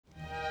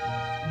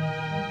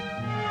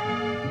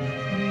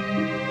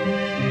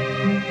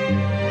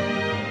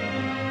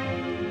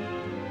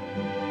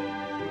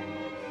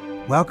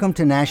Welcome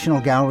to National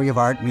Gallery of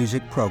Art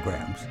Music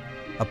Programs,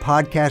 a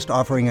podcast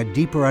offering a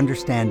deeper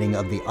understanding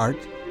of the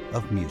art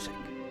of music.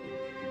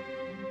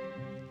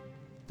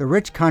 The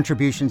rich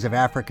contributions of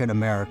African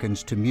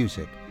Americans to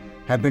music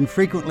have been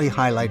frequently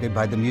highlighted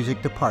by the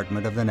music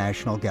department of the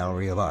National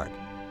Gallery of Art.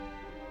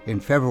 In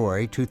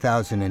February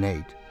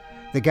 2008,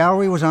 the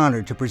gallery was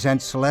honored to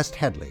present Celeste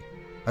Headlee,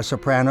 a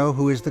soprano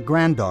who is the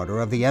granddaughter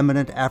of the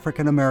eminent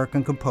African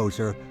American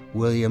composer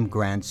William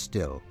Grant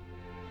Still.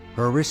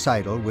 Her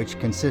recital, which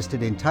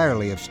consisted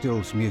entirely of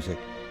Still's music,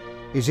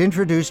 is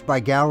introduced by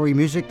Gallery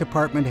Music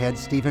Department head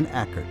Stephen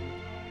Ackert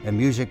and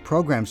music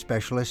program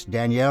specialist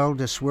Danielle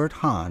de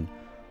Sweert-Haan,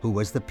 who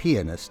was the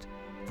pianist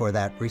for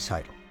that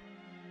recital.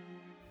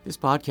 This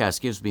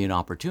podcast gives me an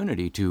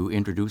opportunity to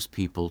introduce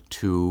people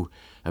to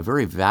a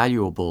very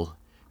valuable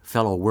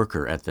fellow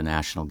worker at the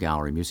National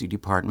Gallery Music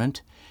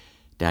Department,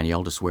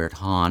 Danielle de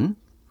Sweert-Haan.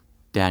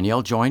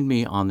 Danielle joined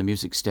me on the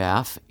music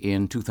staff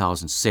in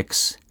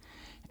 2006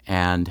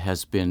 and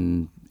has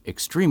been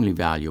extremely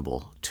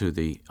valuable to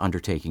the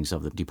undertakings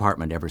of the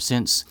department ever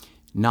since,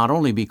 not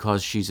only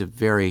because she's a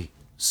very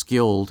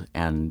skilled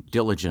and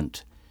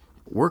diligent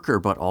worker,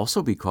 but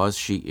also because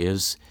she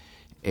is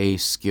a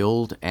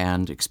skilled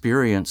and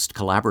experienced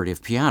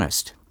collaborative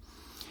pianist.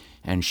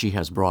 And she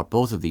has brought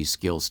both of these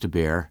skills to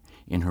bear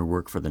in her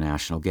work for the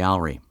National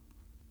Gallery.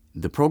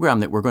 The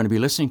program that we're going to be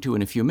listening to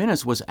in a few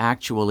minutes was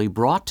actually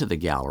brought to the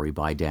gallery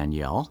by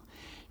Danielle.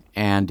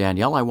 And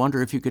Danielle, I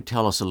wonder if you could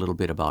tell us a little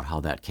bit about how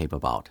that came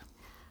about.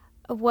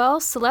 Well,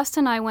 Celeste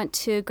and I went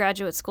to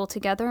graduate school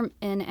together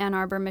in Ann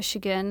Arbor,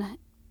 Michigan,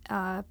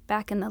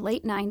 back in the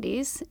late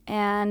 90s.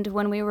 And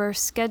when we were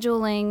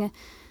scheduling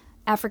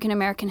African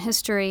American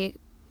history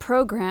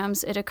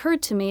programs, it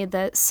occurred to me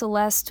that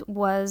Celeste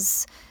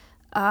was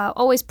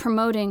always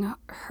promoting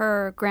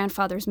her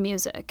grandfather's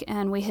music.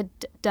 And we had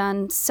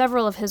done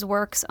several of his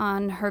works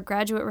on her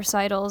graduate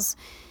recitals.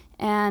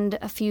 And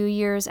a few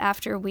years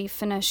after we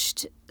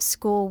finished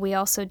school, we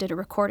also did a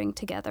recording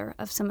together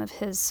of some of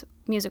his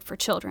music for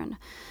children.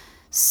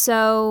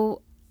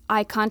 So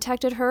I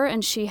contacted her,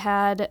 and she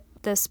had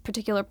this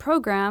particular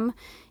program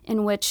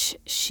in which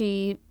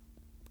she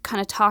kind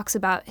of talks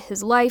about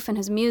his life and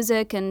his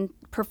music and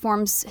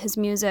performs his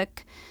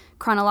music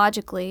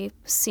chronologically.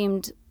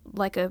 Seemed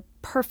like a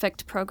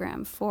perfect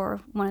program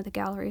for one of the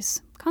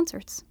gallery's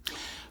concerts.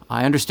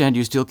 I understand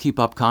you still keep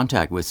up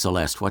contact with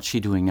Celeste. What's she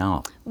doing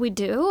now? We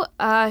do.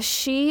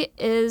 She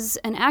is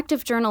an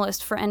active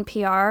journalist for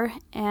NPR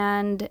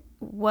and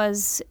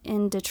was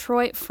in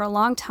Detroit for a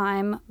long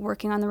time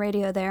working on the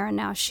radio there, and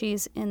now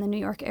she's in the New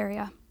York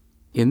area.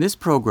 In this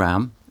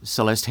program,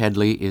 Celeste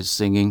Headlee is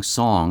singing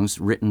songs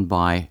written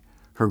by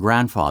her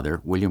grandfather,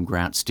 William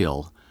Grant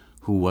Still,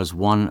 who was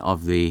one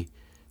of the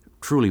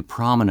truly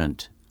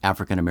prominent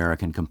African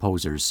American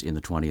composers in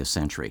the 20th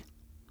century.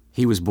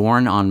 He was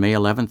born on May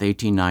 11,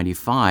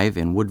 1895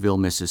 in Woodville,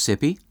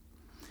 Mississippi,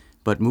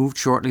 but moved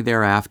shortly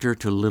thereafter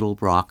to Little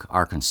Rock,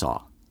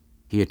 Arkansas.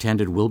 He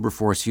attended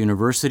Wilberforce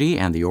University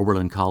and the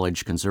Oberlin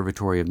College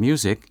Conservatory of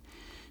Music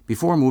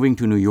before moving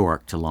to New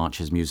York to launch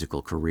his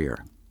musical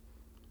career.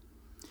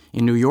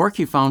 In New York,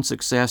 he found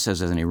success as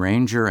an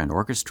arranger and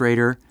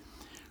orchestrator,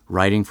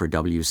 writing for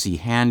W.C.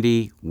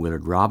 Handy,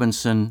 Willard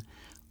Robinson,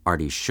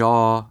 Artie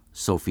Shaw,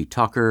 Sophie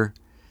Tucker,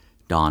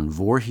 Don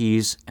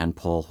Voorhees, and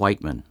Paul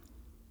Whiteman.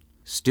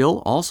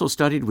 Still also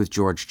studied with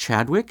George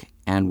Chadwick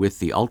and with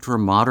the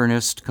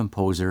ultra-modernist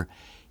composer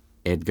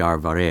Edgar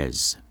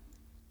Varese.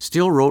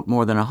 Still wrote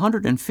more than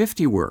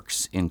 150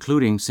 works,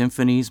 including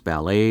symphonies,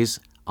 ballets,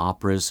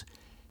 operas,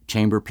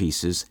 chamber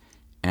pieces,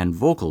 and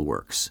vocal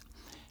works.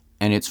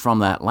 And it's from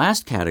that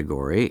last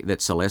category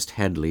that Celeste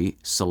Headlee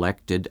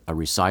selected a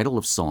recital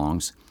of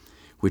songs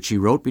which she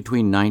wrote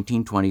between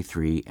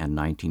 1923 and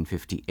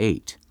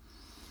 1958.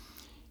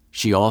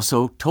 She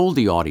also told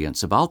the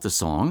audience about the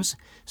songs,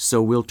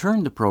 so we'll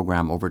turn the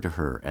program over to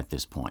her at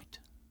this point.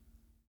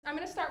 I'm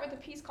going to start with a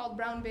piece called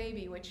Brown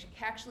Baby, which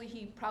actually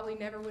he probably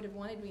never would have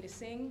wanted me to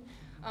sing.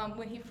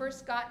 When he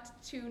first got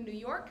to New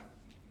York,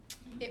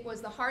 it was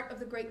the heart of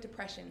the Great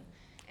Depression,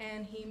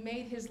 and he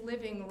made his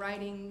living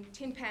writing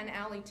Tin Pan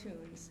Alley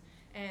tunes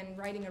and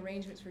writing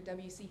arrangements for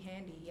W.C.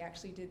 Handy. He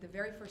actually did the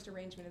very first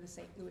arrangement of the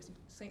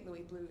St.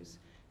 Louis Blues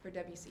for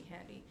W.C.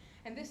 Handy.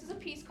 And this is a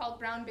piece called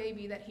Brown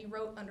Baby that he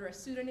wrote under a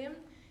pseudonym.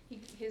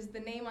 The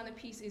name on the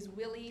piece is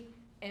Willie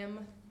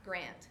M.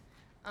 Grant.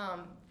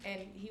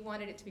 And he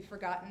wanted it to be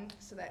forgotten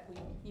so that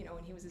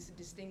when he was this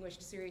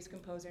distinguished, serious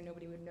composer,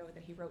 nobody would know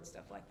that he wrote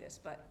stuff like this.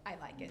 But I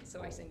like it,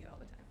 so I sing it all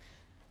the time.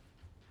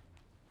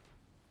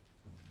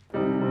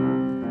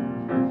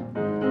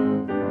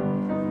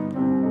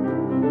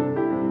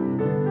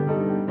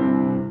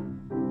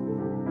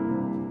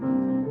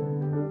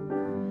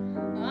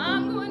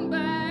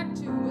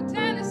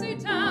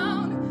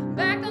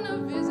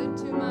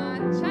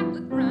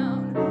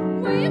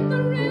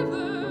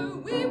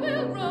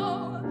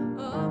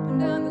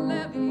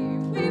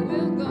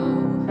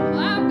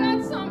 I've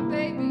got some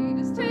baby,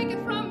 just take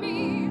it from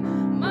me,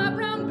 my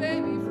brown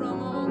baby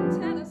from old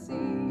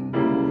Tennessee.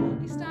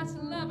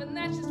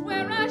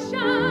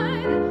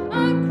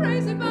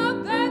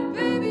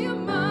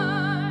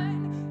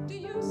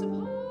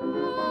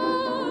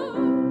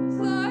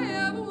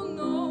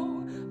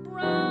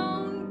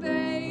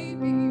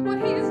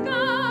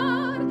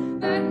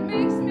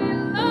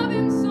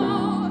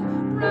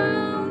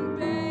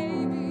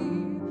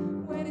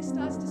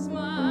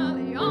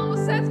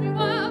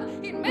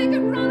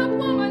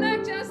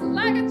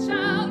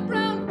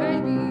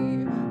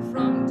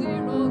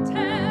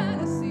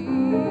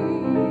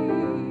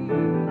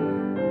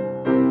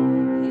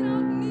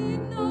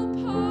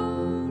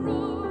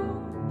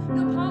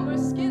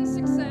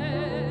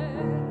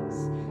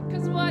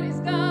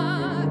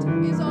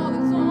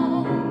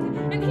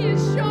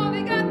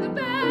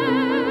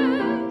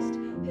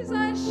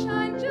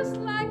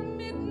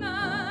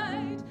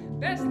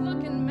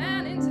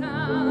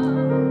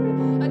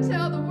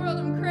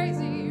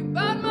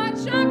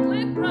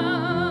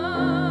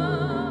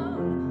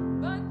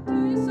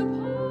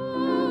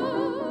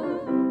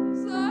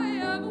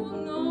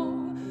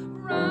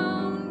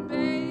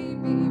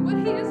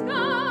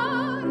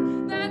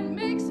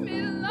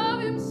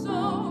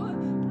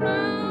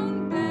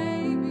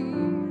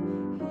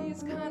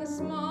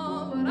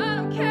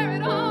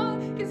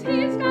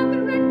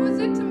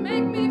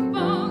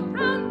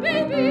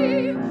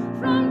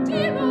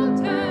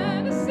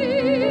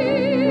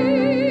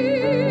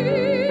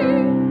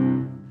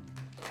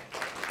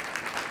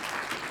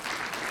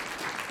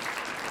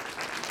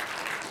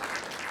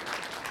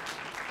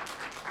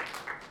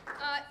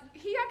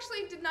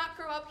 not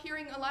grow up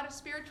hearing a lot of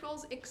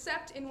spirituals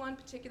except in one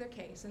particular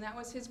case, and that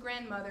was his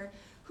grandmother,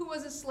 who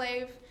was a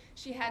slave.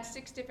 She had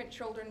 6 different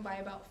children by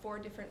about 4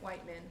 different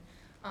white men,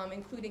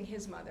 including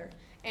his mother.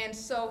 And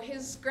so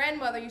his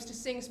grandmother used to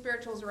sing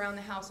spirituals around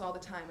the house all the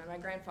time, and my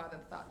grandfather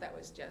thought that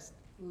was just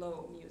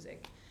low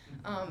music.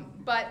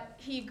 But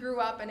he grew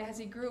up, and as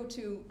he grew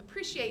to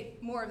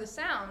appreciate more of the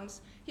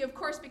sounds, he of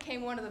course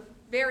became one of the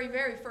very,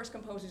 very first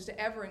composers to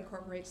ever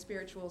incorporate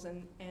spirituals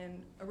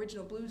and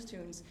original blues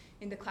tunes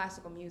into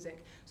classical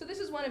music. So this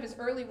is one of his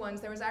early ones.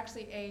 There was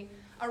actually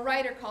a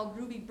writer called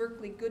Ruby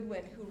Berkeley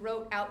Goodwin who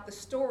wrote out the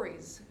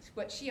stories,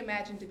 what she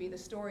imagined to be the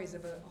stories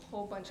of a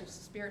whole bunch of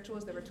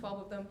spirituals. There were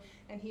 12 of them,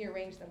 and he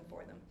arranged them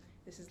for them.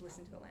 This is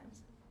Listen to the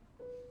Lambs.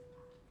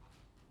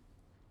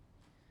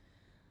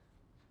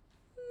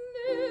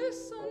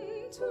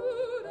 Listen to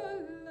the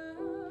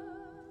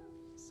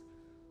lambs,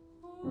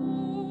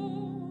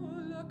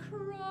 all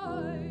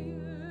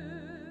a-crying.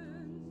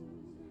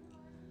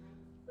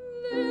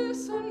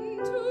 Listen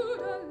to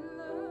the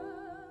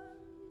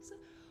lambs,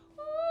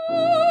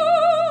 all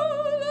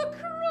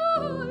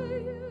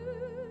a-crying.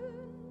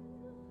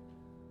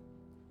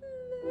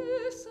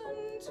 Listen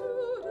to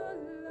the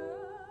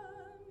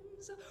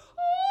lambs,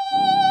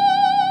 all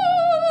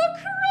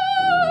a-crying.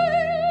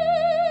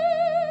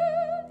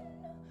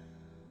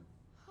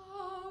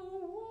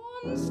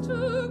 Wants to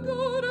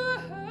go to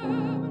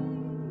heaven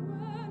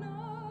when I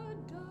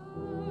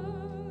die.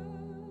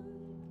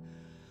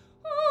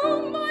 Oh,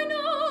 my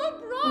now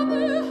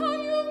brother, how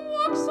you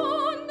walks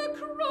on the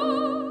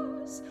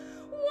cross,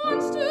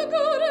 wants to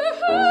go to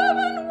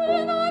heaven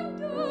when I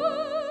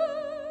die.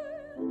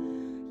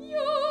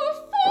 Your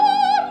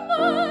foot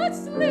might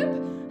slip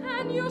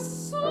and your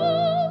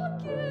soul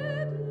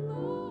get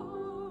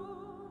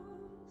lost,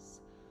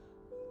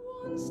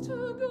 wants to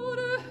go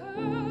to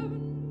heaven.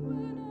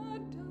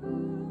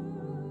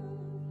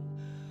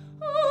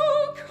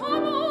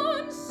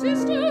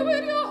 Sister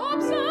with your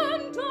ups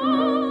and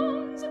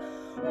downs,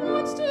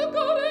 wants to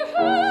go to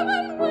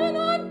heaven when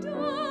I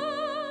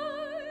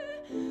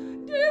die.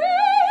 The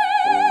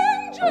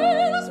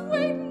angels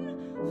waiting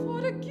for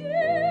to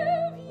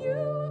give you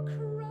a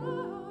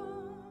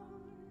crown,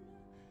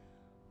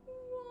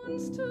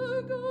 wants to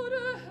go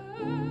to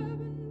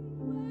heaven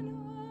when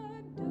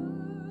I die.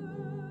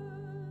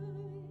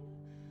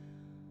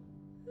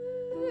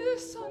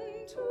 Listen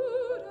to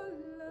the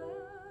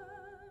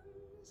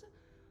lambs,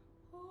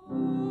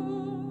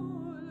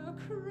 all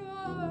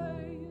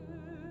a-crying.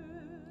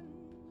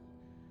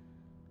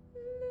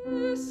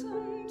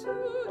 Listen to the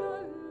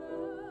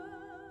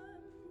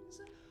lambs,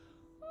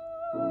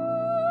 all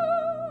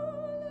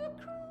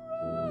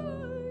a-crying.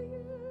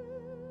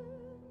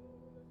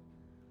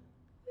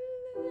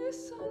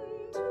 Listen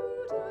to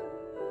the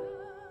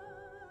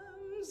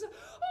lambs,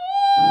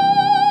 all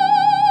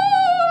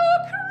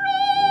a-crying.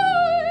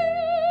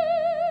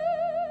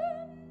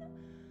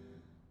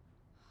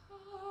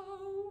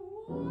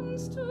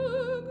 Wants to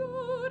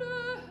go to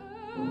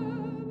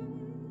heaven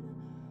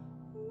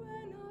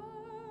when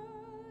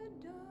I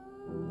die.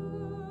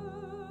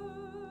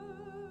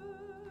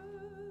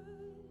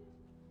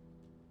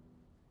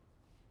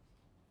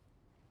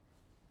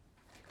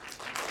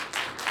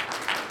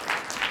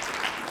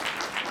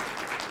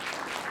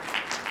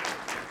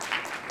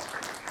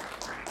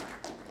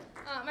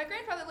 My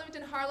grandfather lived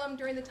in Harlem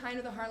during the time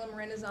of the Harlem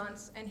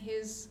Renaissance, and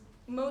his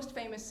most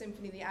famous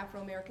symphony, the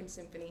Afro-American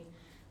Symphony,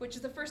 which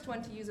is the first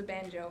one to use a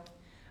banjo,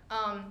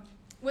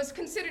 was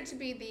considered to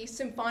be the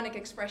symphonic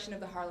expression of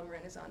the Harlem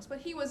Renaissance. But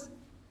he was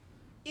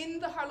in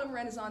the Harlem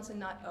Renaissance and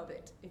not of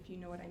it, if you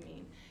know what I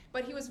mean.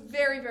 But he was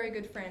very, very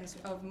good friends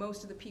of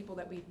most of the people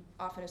that we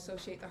often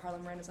associate the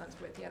Harlem Renaissance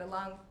with. He had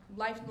a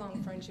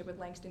lifelong friendship with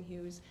Langston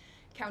Hughes,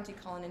 Countee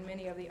Cullen, and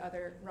many of the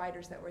other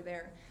writers that were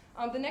there.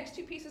 The next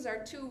 2 pieces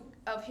are 2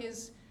 of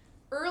his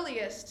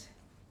earliest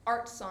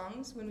art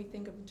songs, when we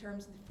think of in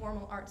terms of the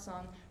formal art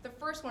song. The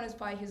first one is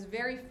by his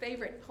very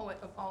favorite poet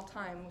of all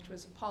time, which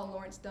was Paul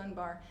Laurence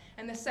Dunbar.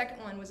 And the second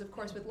one was, of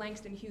course, with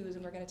Langston Hughes,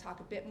 and we're going to talk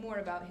a bit more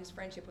about his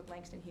friendship with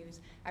Langston Hughes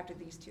after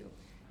these 2.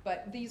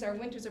 But these are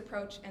Winter's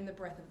Approach and The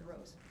Breath of the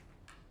Rose.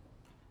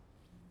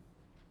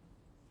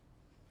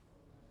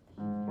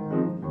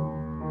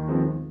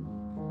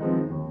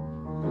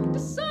 The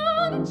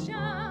sun it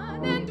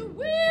shine and the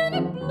wind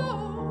it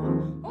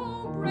blow,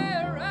 oh,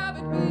 Brer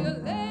Rabbit be a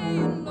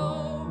layin' low.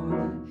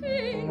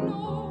 He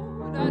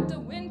know that the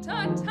winter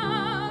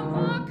time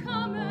a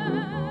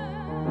comin'.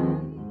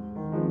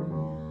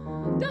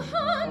 The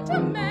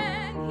hunter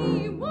man,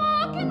 he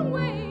walk and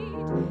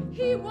wait,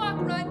 he walk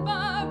right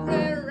by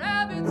Brer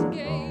Rabbit's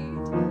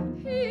gate.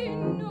 He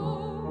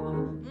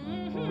know,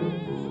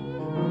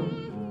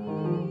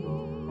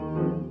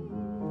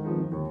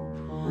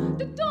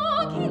 The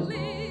dog he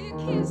lick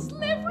his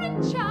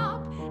slivering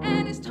chop,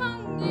 and his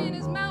tongue in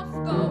his mouth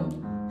go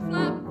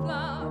flap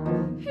flop.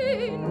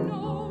 He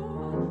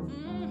know.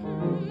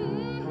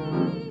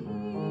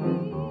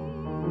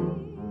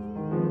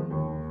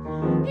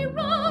 He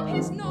rub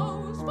his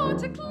nose for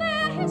to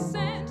clear his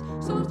scent,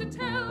 so's to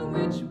tell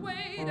which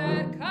way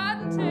that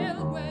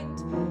cottontail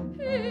went.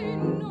 He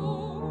know.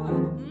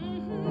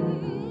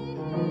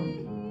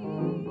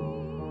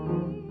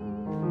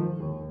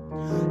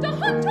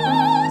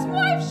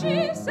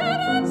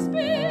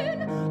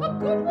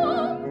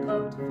 warm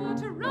coat for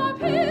to wrap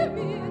him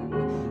in.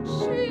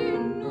 She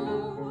knew.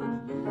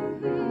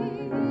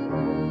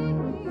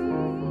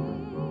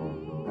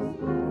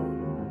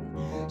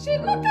 She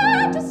looked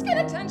at the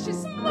skeleton and she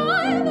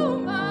smiled, oh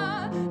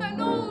my. An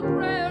old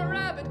Brer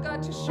Rabbit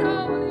got to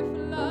surely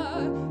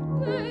fly.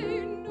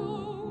 They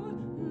know.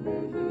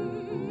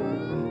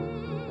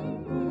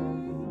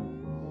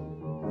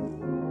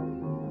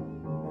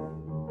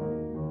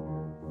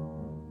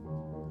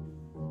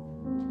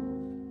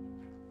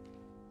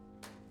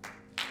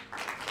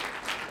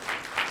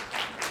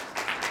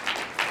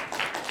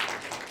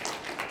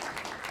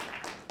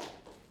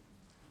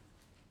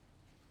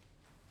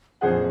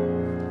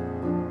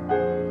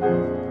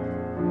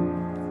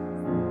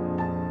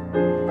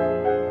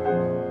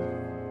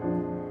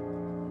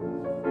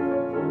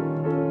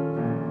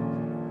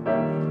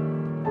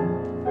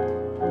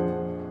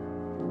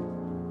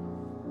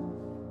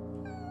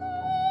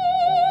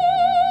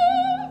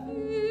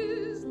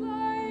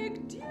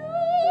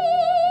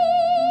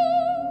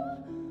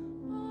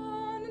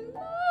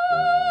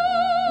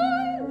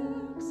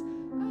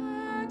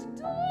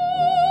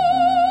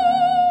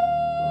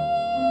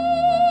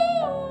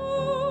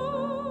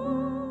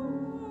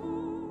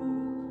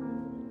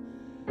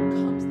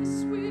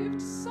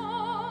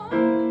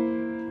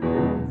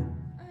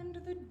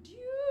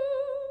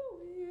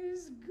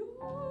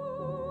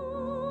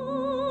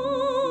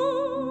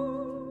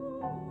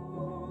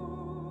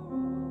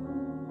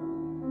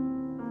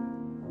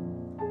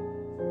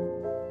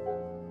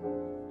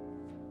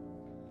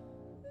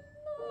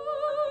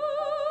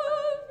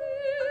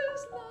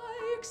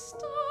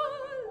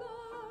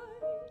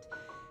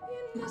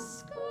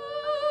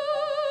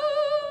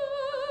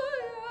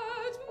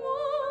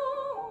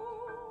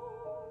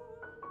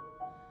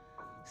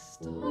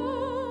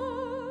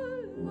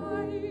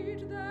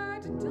 Starlight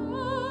that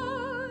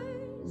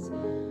dies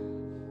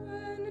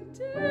when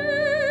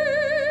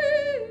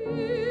day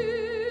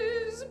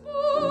is born.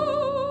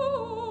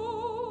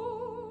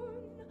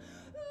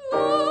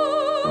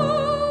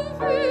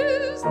 Love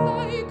is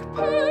like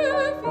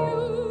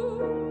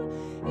perfume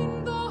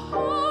in the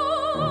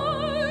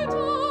heart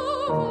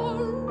of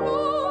a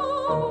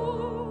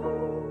rose.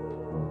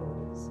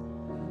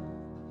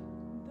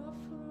 The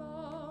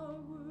flower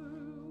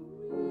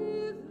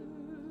withers,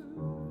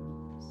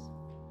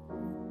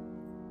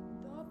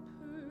 the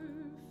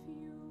perfume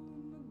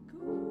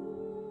goes. Love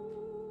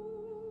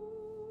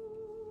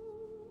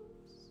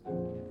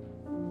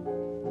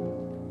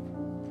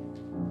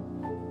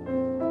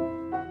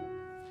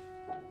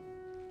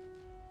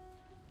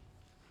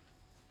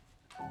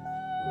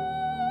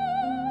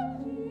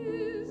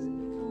is no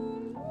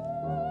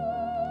more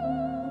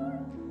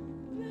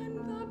than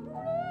the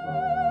breath of a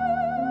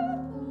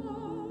rose. No more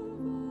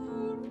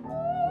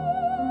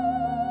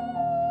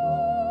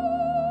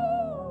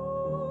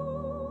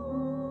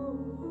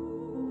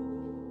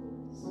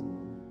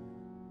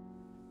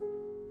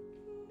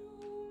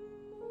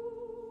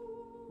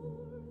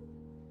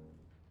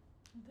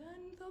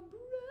than the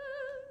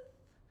breath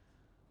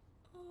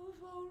of a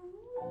rose.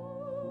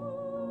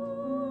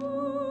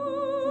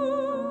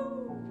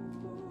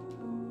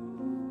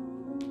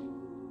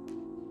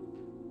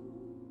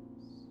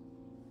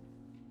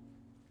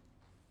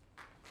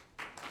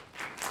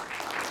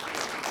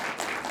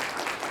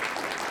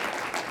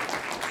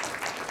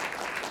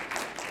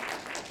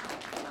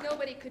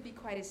 Nobody could be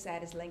quite as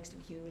sad as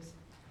Langston Hughes.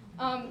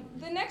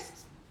 The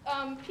next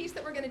piece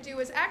that we're going to do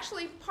is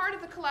actually part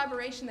of the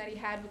collaboration that he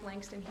had with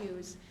Langston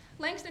Hughes.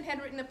 Langston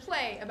had written a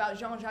play about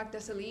Jean-Jacques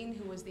Dessalines,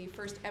 who was the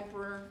first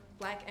emperor,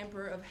 black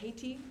emperor of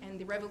Haiti, and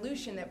the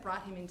revolution that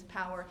brought him into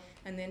power,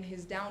 and then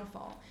his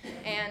downfall.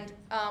 And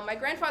my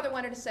grandfather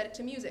wanted to set it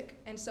to music,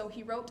 and so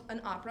he wrote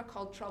an opera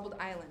called Troubled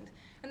Island.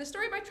 And the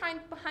story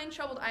behind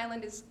Troubled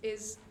Island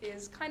is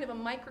kind of a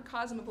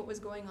microcosm of what was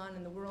going on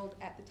in the world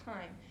at the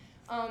time.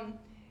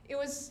 It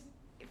was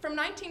from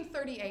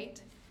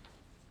 1938,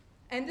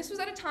 and this was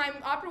at a time,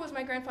 opera was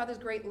my grandfather's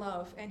great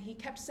love, and he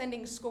kept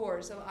sending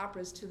scores of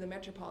operas to the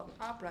Metropolitan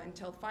Opera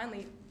until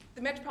finally,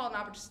 the Metropolitan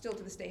Opera still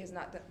to this day has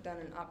not done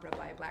an opera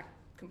by a black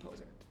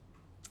composer.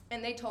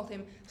 And they told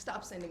him,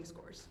 stop sending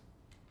scores.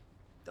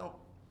 Don't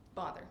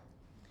bother.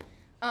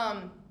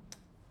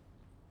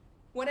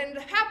 What ended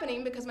up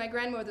happening, because my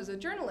grandmother's a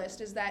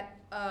journalist, is that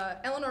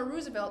Eleanor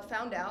Roosevelt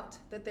found out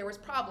that there was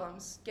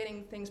problems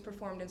getting things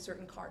performed in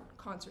certain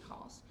concert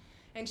halls.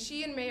 And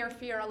she and Mayor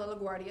Fiera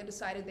LaGuardia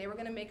decided they were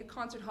going to make a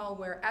concert hall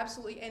where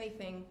absolutely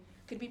anything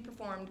could be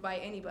performed by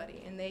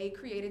anybody. And they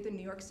created the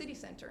New York City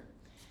Center.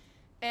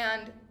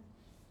 And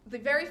the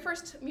very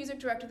first music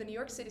director of the New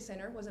York City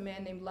Center was a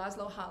man named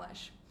Laszlo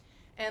Halasz.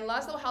 And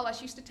Laszlo Halasz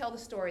used to tell the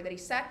story that he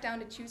sat down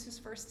to choose his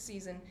first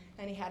season,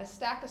 and he had a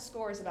stack of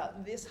scores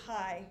about this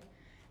high.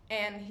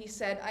 And he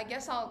said, I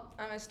guess I'm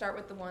going to start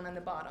with the one on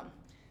the bottom.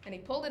 And he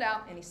pulled it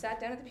out, and he sat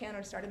down at the piano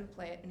and started to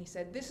play it. And he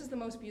said, this is the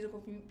most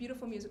beautiful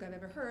music I've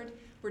ever heard.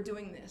 We're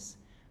doing this.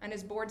 And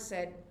his board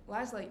said,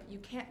 Laszlo, you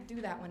can't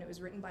do that when it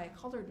was written by a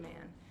colored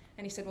man.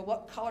 And he said, well,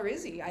 what color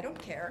is he? I don't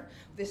care.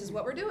 This is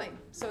what we're doing.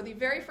 So the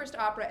very first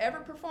opera ever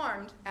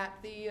performed at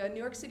the New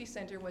York City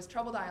Center was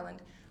Troubled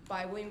Island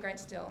by William Grant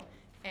Still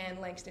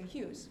and Langston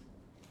Hughes.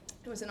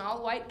 It was an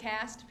all-white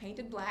cast,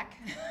 painted black.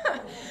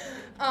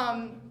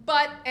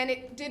 And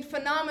it did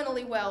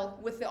phenomenally well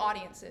with the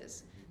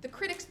audiences. The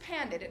critics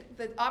panned it.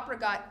 The opera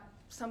got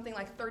something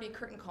like 30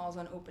 curtain calls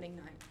on opening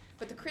night.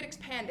 But the critics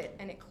panned it,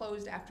 and it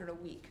closed after a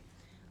week.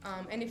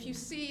 And if you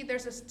see,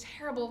 there's this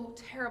terrible,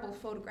 terrible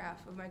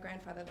photograph of my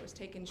grandfather that was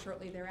taken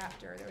shortly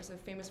thereafter. There was a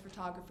famous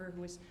photographer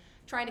who was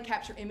trying to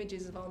capture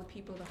images of all the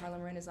people of the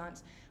Harlem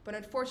Renaissance. But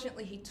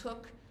unfortunately,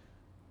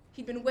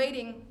 he'd been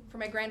waiting for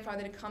my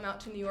grandfather to come out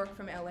to New York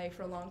from LA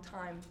for a long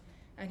time.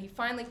 And he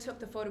finally took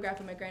the photograph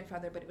of my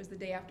grandfather, but it was the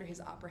day after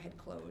his opera had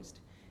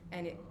closed.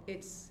 And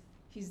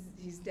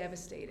he's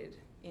devastated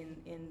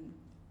in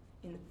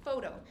the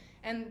photo.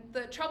 And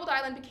the Troubled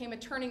Island became a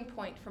turning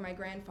point for my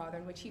grandfather,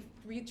 in which he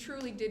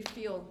truly did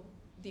feel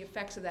the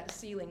effects of that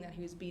ceiling that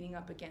he was beating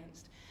up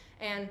against.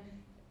 And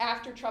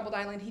after Troubled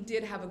Island, he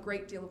did have a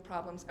great deal of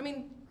problems. I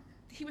mean,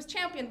 he was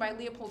championed by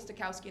Leopold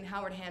Stokowski and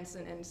Howard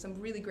Hanson and some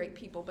really great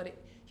people, but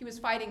he was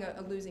fighting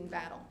a losing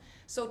battle.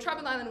 So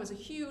Troubled Island was a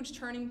huge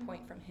turning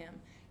point from him.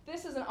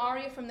 This is an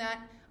aria from that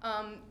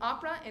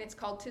opera, and it's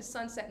called "'Tis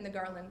Sunset in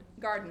the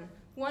Garden."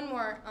 One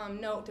more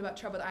note about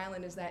Troubled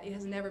Island is that it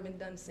has never been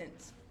done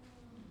since.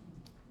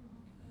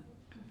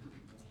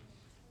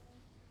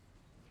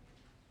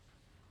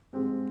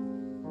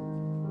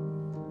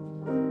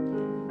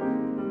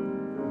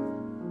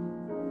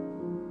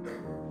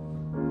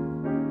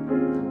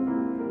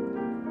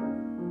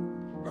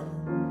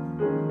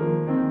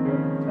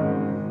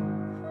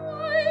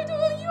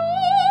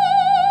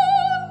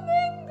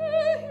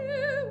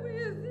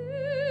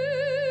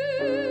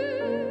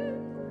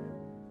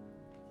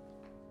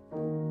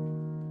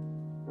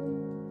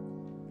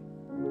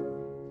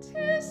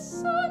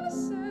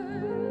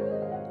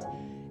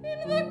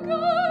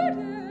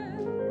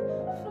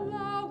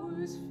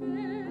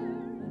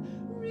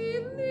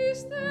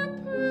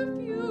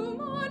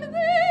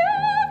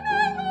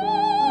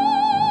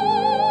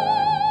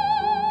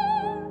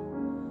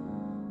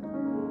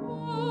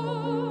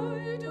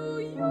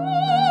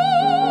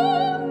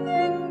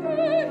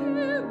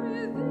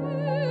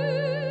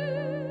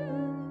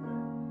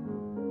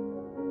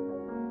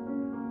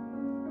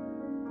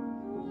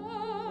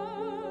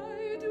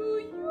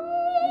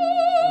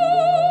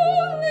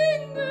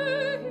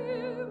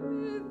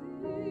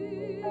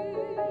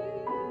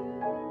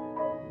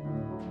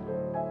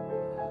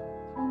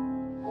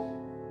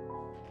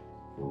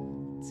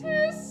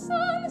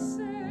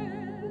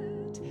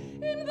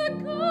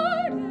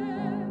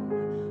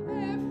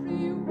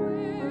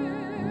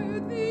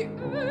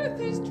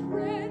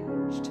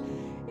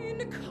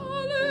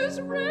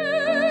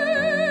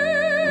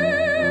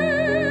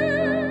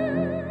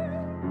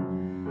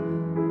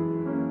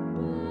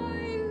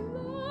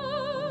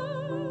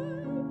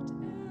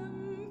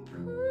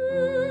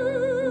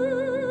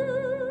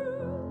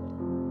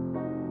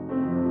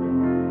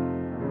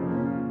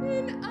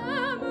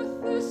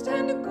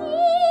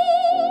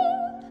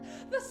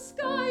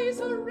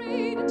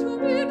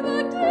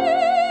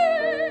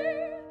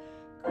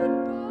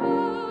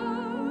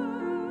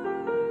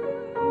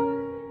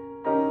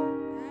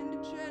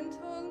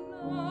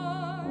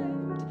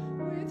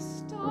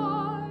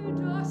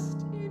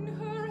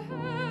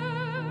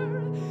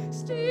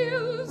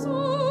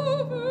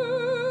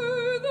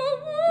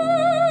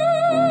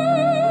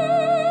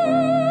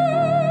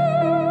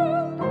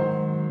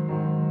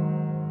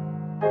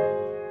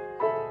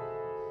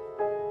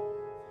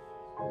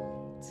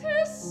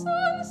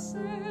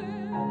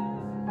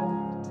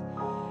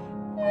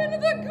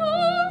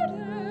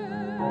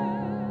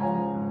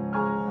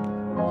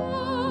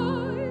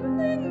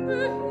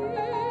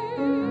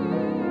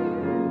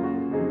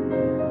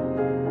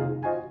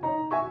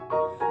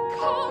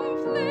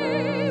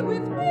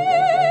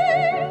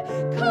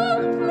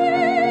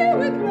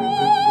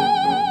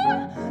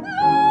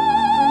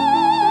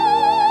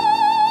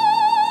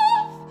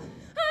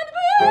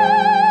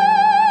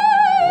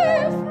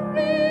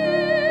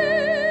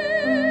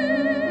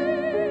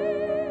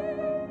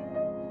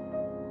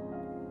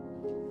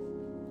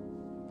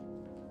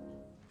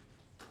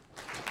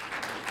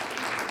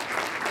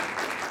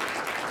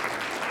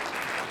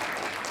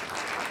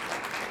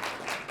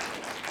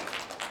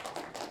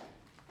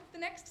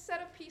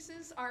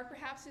 Are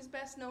perhaps his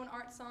best-known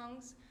art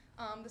songs,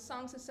 the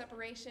Songs of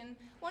Separation.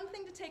 One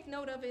thing to take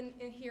note of in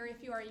here,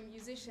 if you are a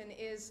musician,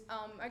 is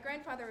my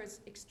grandfather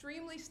is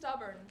extremely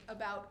stubborn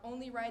about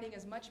only writing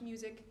as much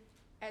music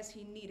as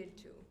he needed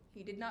to.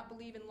 He did not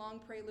believe in long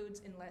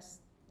preludes unless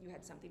you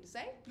had something to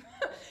say,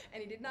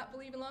 and he did not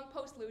believe in long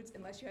postludes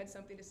unless you had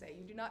something to say.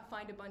 You do not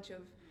find a bunch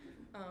of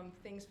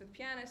things for the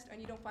pianist,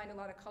 and you don't find a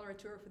lot of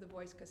coloratura for the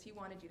voice, because he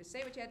wanted you to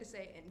say what you had to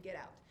say and get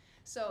out.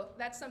 So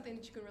that's something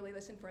that you can really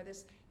listen for.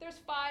 There's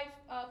 5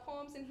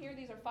 poems in here.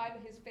 These are 5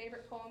 of his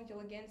favorite poems.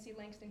 You'll again see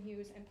Langston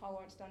Hughes and Paul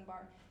Laurence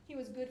Dunbar. He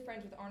was good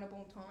friends with Arno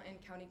Bontemps and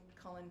Count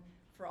Cullen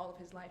for all of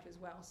his life as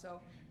well. So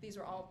these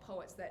are all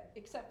poets that,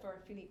 except for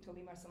Philippe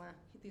Tauby-Marcellin,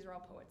 these are all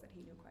poets that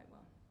he knew quite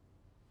well.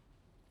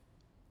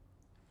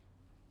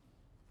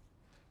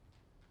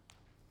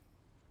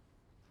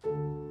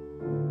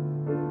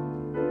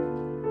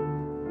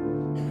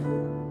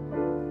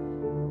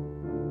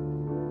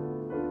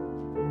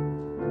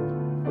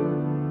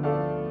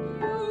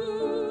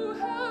 You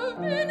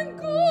have been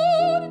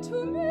good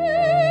to me.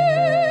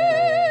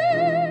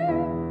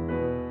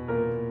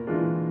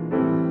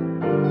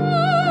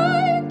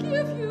 I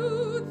give you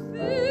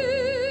this.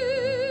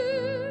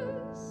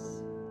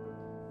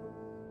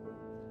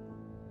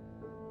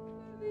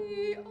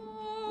 The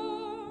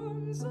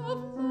arms of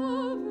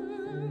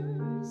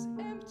lovers,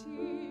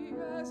 empty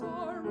as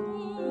our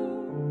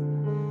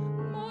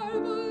own,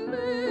 marble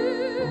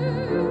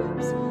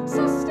lips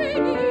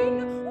sustaining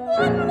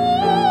one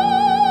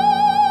long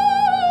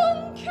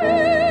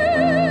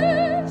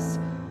kiss,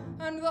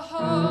 and the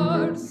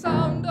hard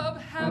sound of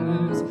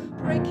hammers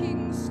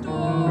breaking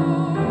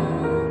stone.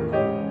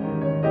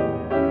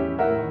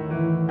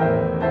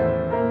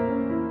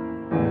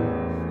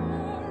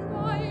 For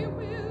I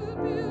will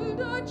build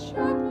a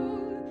chapel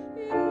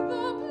in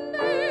the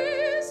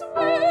place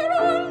where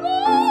our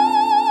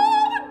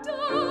love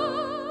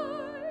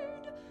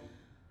died,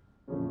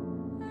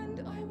 and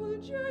I will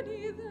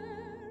journey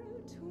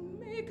there to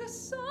make a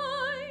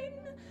sign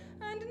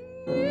and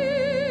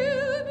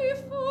kneel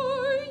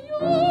before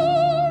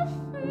your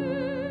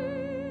face.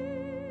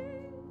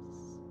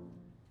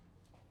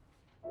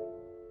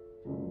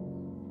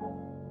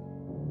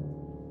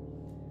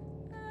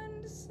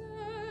 And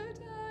set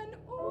an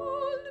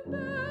old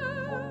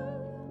bell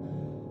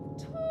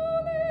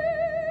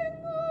tolling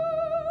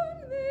on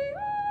the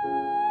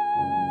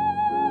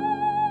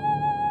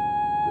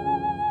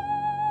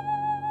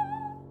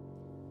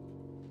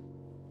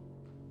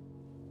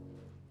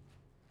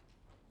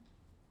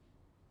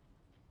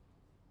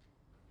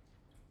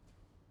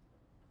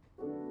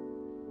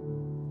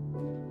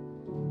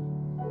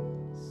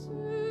Ce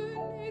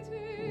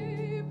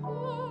n'était pas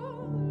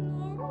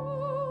la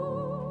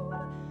robe,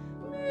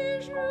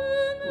 mais je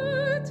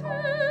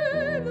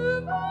mettais le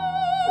vent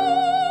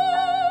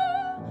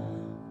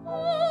en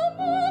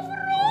me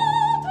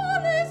frottant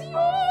les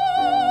yeux.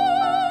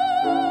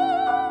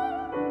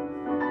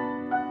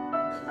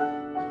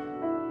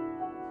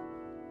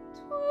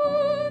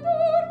 Tout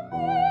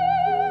dormait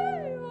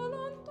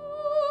alentour.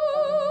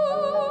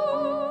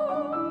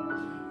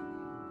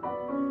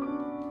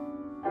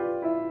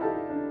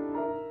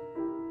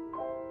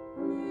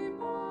 Les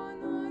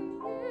bananiers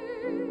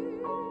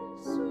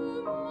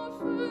sous ma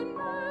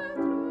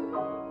fenêtre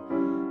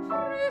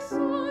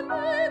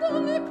frissonnaient dans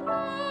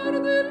l'éclair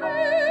de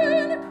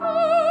lune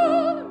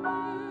calme.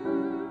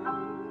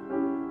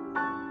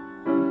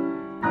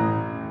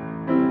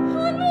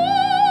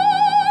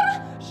 Alors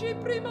j'ai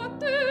pris ma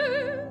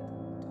tête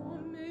dans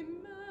mes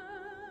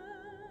mains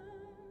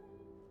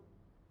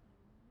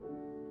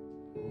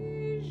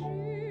et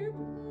j'ai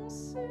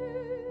pensé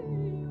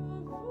à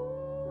vous.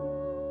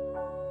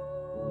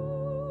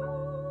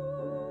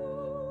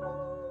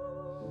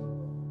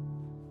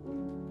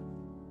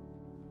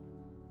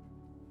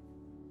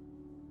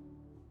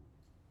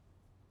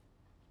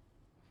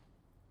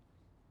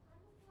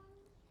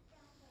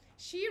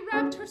 She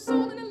wrapped her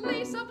soul in a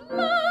lace of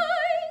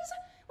lies,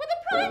 with a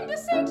prime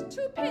deceit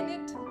to pin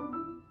it.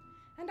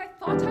 And I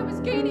thought I was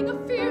gaining a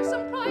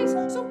fearsome prize,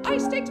 so I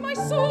staked my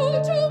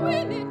soul to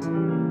win it.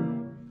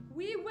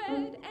 We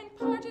wed and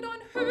parted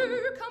on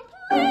her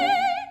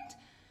complaint,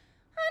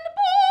 and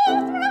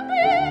both for a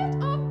bit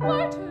of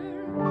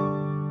barter.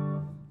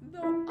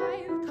 Though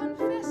I'll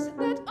confess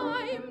that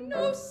I'm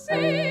no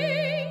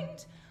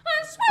saint,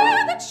 and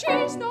swear that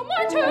she's no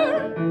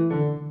martyr.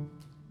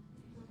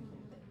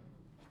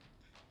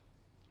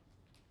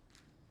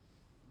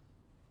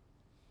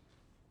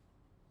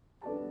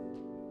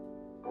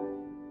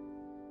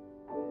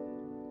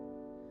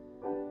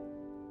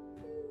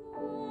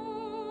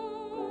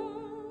 Love,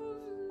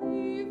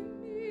 leave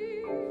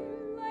me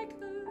like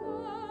the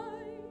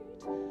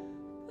light,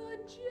 the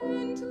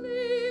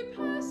gently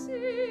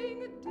passing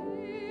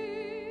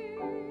day.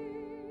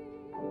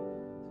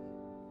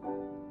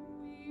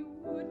 We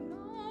would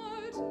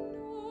not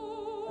know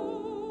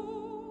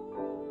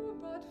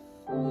but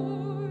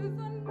for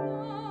the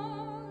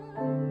night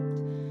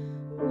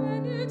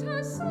when it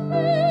has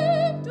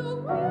slipped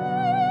away.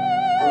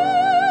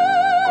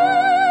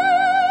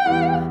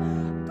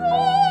 Go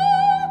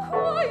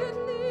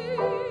quietly,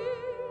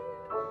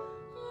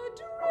 a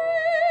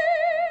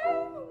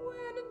dream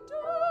when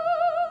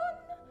done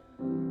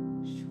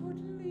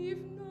should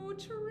leave no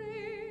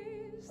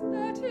trace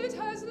that it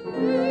has lived,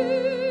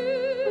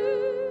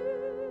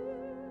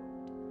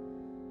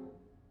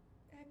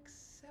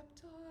 except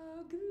a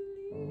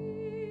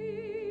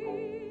gleam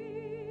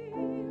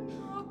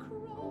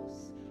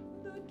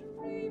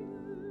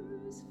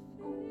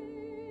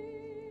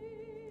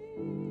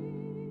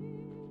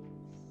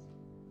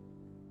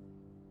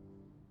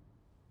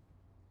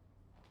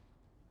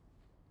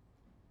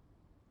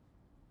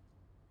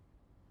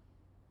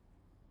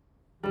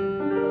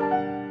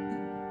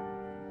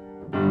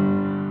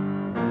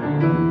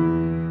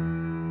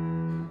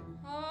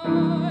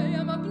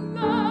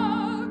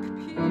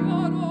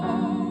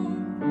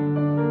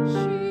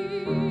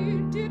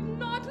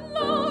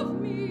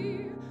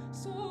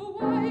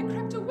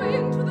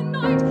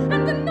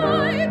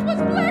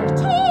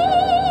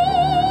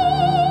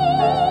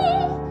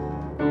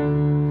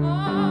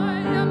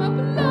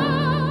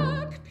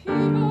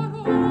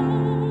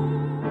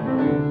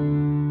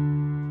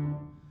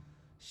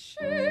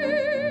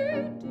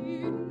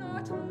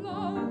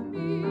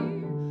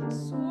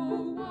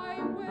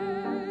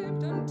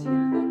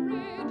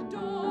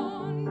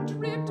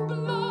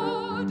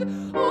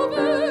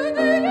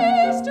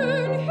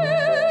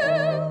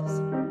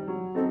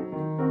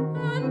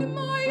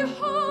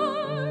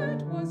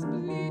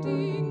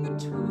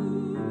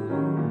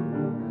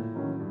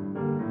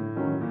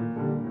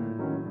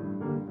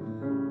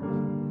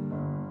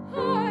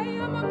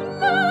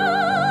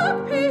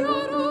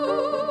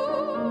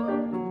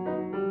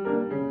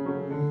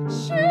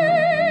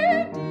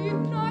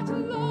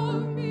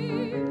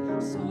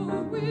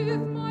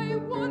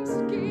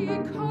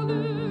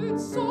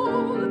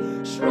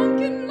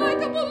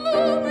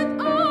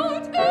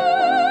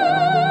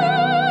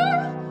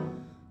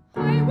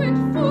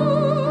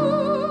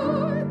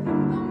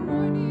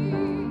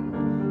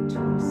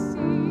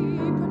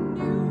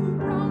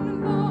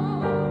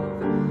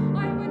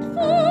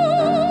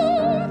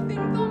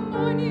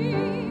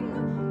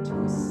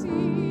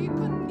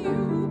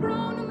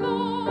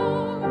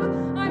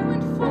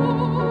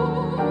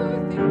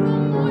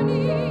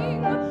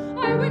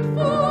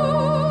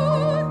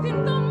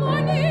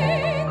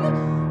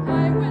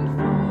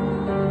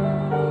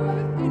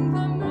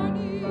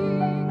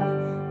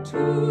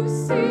to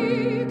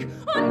seek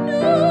a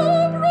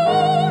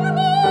new-born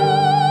love.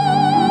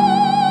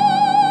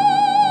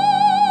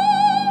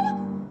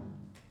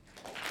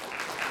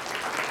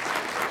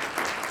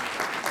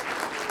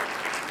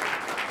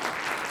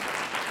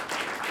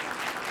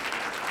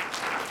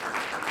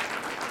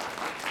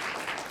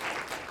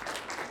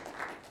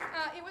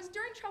 It was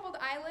during Troubled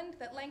Island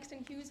that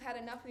Langston Hughes had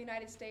enough of the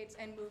United States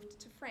and moved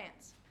to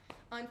France.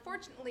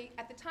 Unfortunately,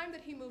 at the time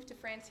that he moved to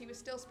France, he was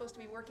still supposed to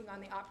be working on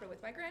the opera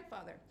with my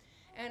grandfather.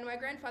 And my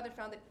grandfather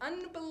found it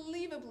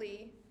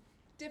unbelievably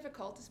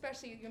difficult,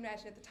 especially, you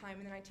imagine at the time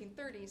in the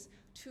 1930s,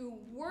 to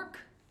work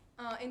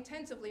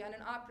intensively on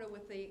an opera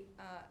with the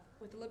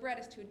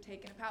librettist who had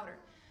taken a powder.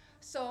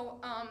 So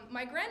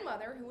my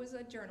grandmother, who was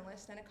a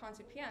journalist and a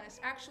concert pianist,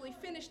 actually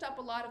finished up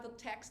a lot of the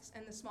texts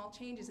and the small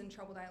changes in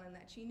Troubled Island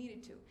that she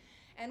needed to.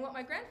 And what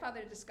my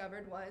grandfather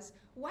discovered was,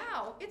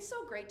 wow, it's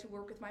so great to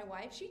work with my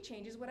wife. She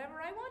changes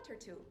whatever I want her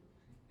to.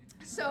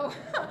 So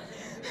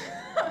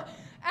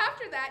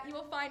after that, you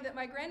will find that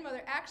my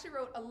grandmother actually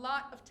wrote a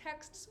lot of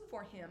texts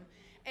for him.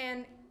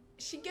 And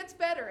she gets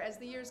better as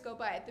the years go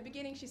by. At the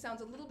beginning, she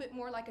sounds a little bit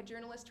more like a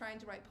journalist trying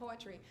to write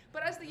poetry.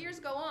 But as the years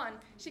go on,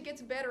 she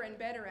gets better and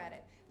better at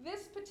it.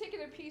 This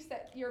particular piece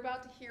that you're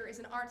about to hear is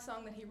an art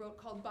song that he wrote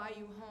called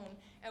Bayou Home,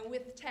 and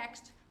with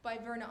text by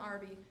Verna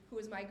Arby, who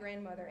was my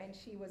grandmother, and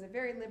she was a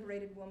very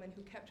liberated woman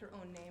who kept her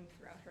own name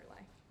throughout her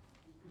life.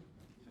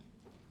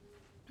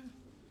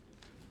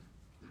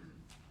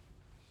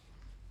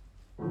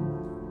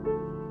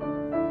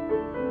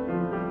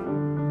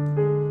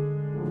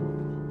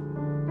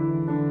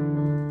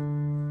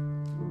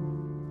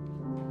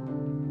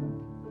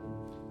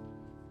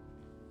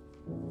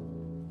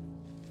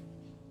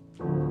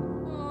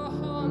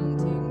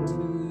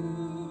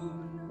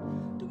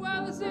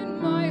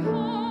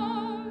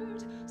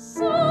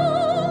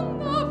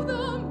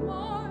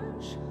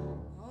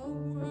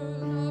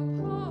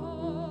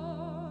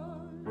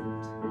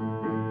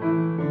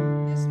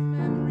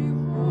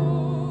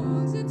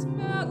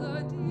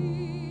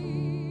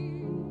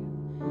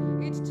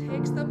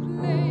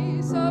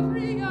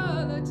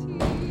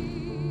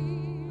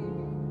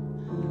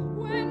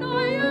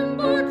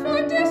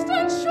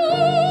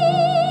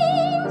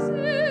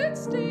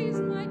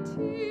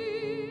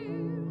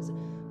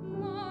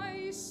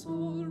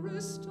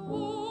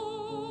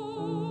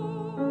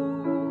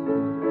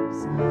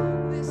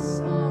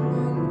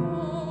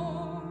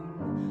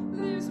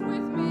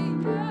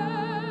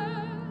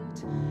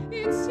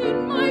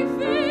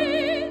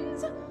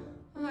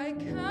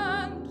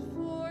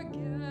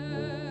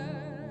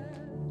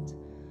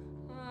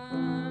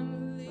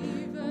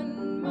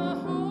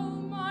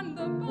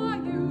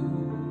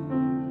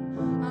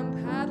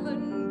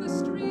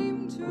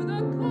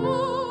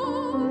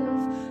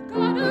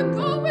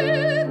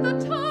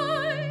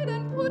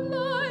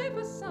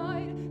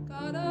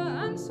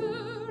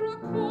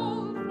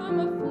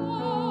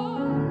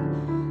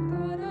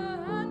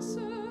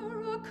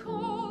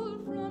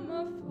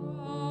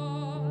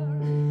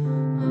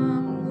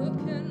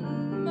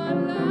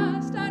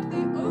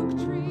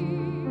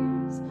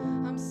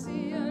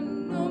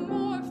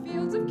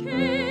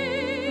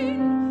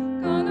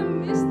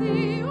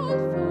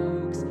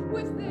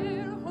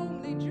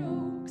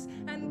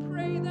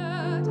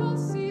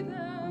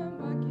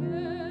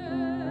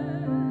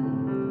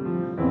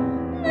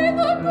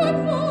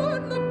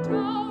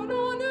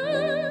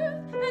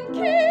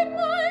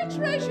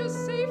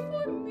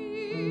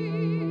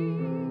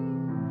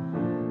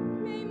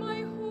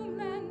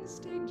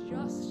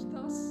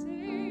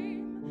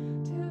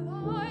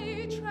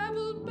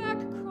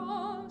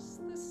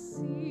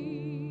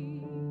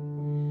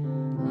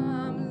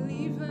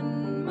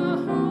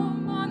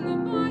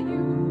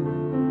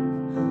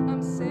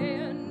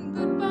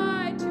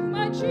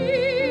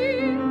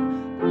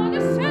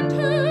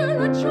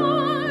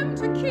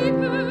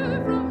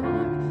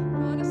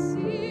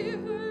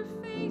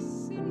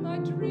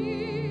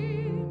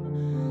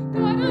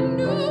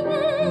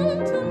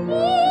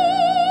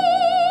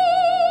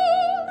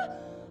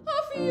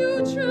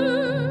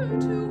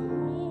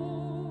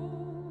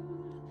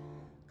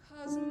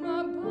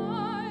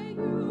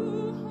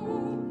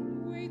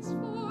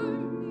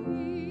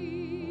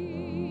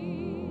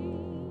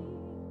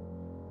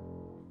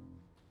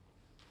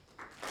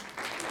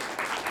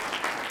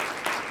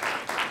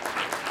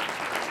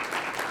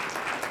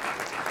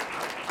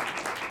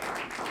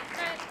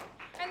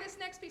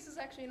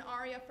 An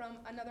aria from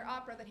another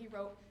opera that he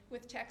wrote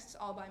with texts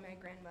all by my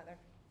grandmother.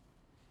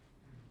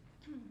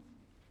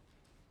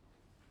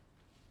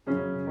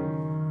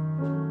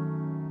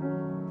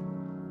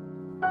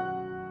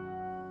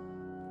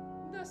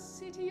 The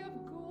city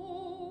of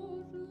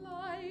gold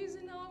lies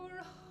in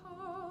our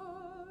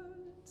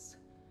hearts.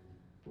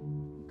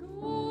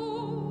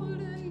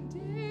 Golden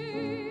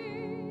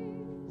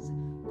days,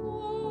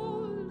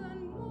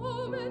 golden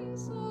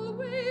moments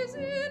always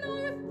in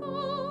our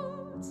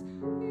thoughts,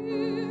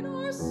 in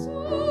our souls,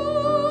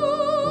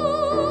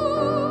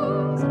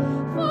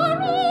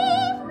 far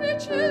off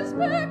riches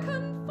beckon.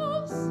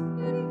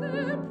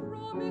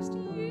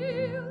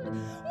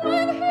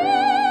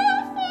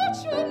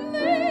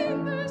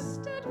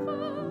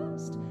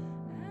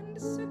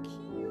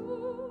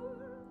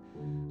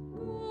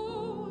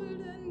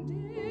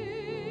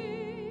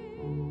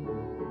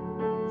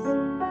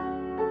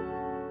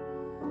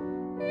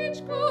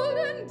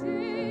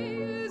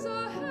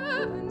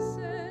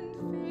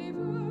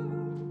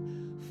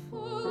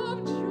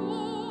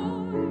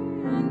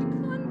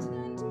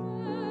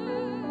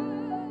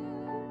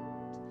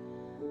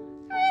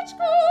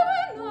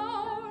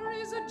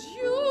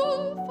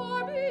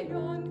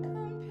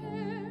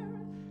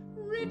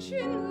 rich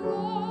in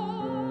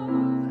love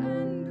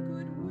and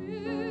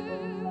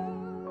goodwill.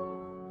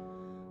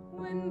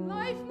 When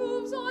life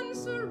moves on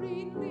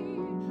serenely,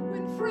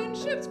 when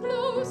friendships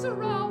glow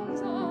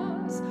surrounds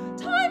us,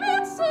 time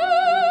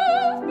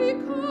itself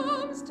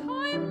becomes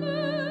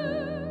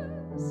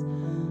timeless.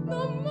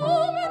 The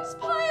moments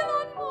pile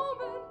on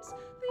moments,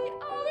 the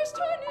hours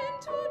turn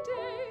into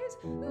days,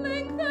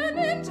 lengthen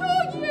into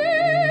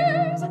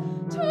years,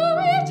 to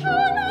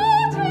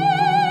eternity.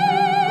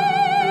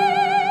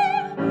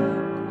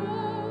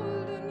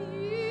 Golden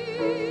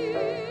years,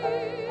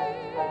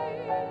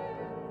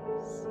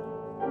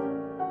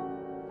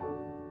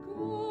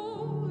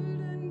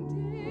 golden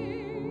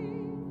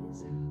days,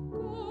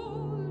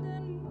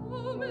 golden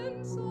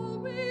moments,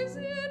 always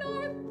in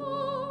our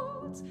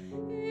thoughts,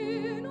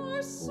 in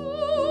our souls.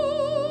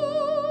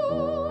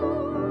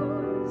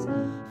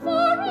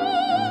 Far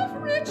off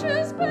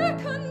riches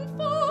beckon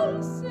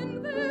false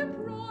in their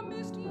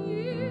promised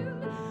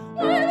yield,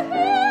 while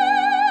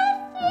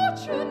here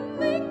fortune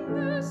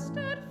lingers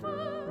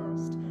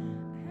steadfast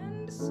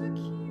and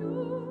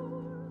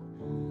secure.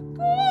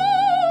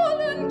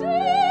 Golden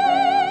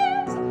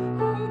days,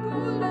 our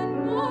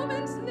golden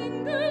moments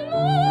linger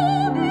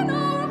long in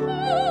our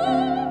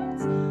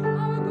hearts.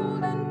 Our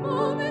golden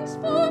moments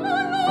form a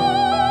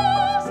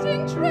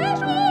lasting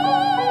treasure.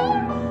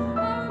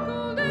 Our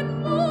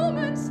golden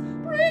moments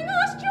bring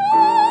us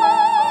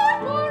joy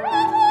forever.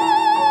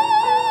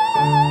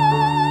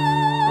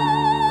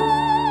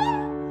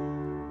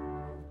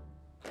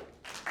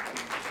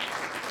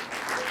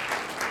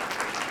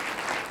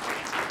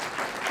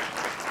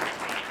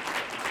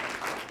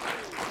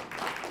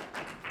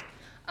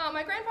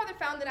 My grandfather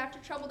found that after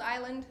Troubled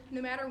Island,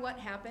 no matter what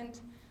happened,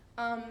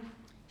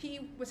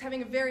 he was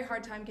having a very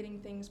hard time getting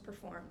things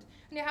performed.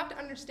 And you have to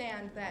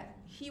understand that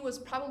he was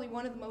probably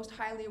one of the most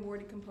highly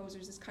awarded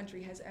composers this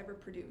country has ever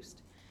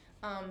produced.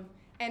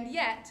 And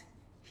yet,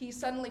 he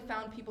suddenly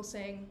found people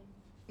saying,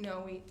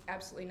 no, we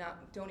absolutely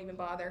not, don't even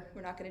bother,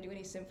 we're not going to do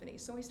any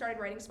symphonies. So he started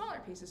writing smaller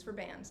pieces for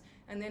bands,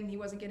 and then he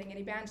wasn't getting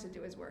any bands to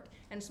do his work,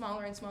 and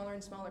smaller and smaller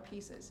and smaller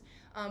pieces.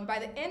 By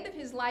the end of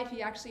his life,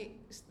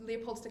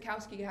 Leopold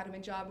Stokowski had him a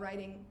job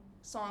writing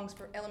songs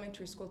for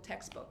elementary school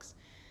textbooks.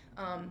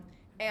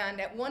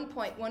 And at one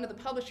point, one of the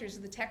publishers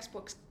of the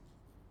textbooks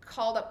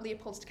called up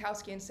Leopold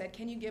Stokowski and said,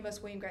 can you give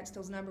us William Grant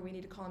Still's number? We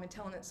need to call him and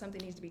tell him that something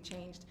needs to be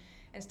changed.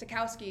 And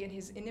Stokowski, in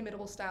his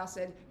inimitable style,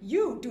 said,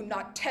 you do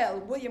not tell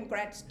William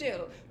Grant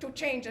Still to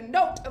change a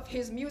note of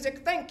his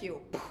music, thank you.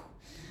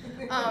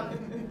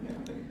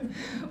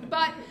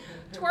 But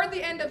toward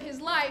the end of his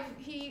life,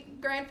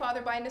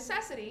 grandfather by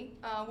necessity,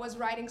 was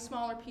writing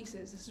smaller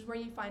pieces. This is where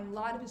you find a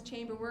lot of his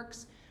chamber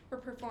works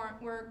were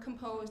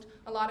composed,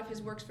 a lot of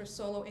his works for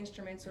solo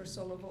instruments or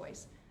solo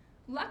voice.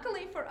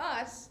 Luckily for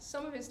us,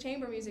 some of his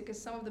chamber music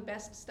is some of the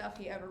best stuff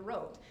he ever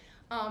wrote.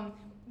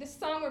 This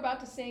song we're about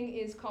to sing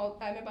is called,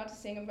 I'm about to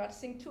sing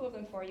two of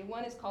them for you.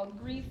 One is called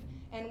Grief,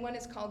 and one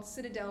is called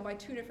Citadel by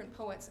two different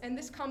poets. And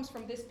this comes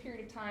from this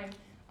period of time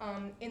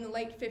in the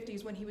late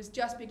 50s when he was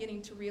just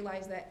beginning to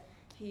realize that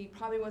he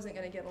probably wasn't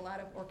going to get a lot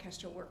of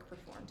orchestral work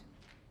performed.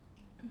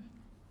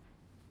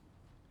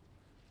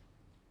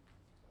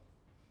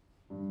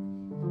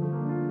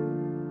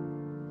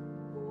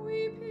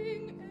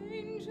 Weeping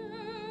angel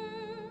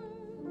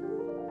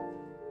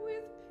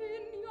with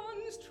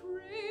pinions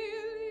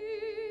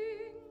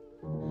trailing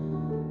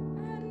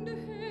and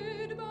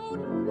head bowed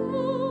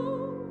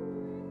low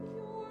in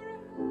your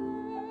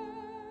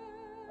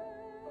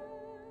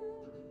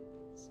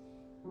hands,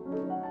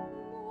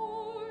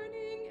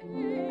 morning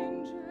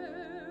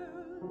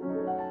angel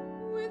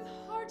with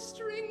heartstrings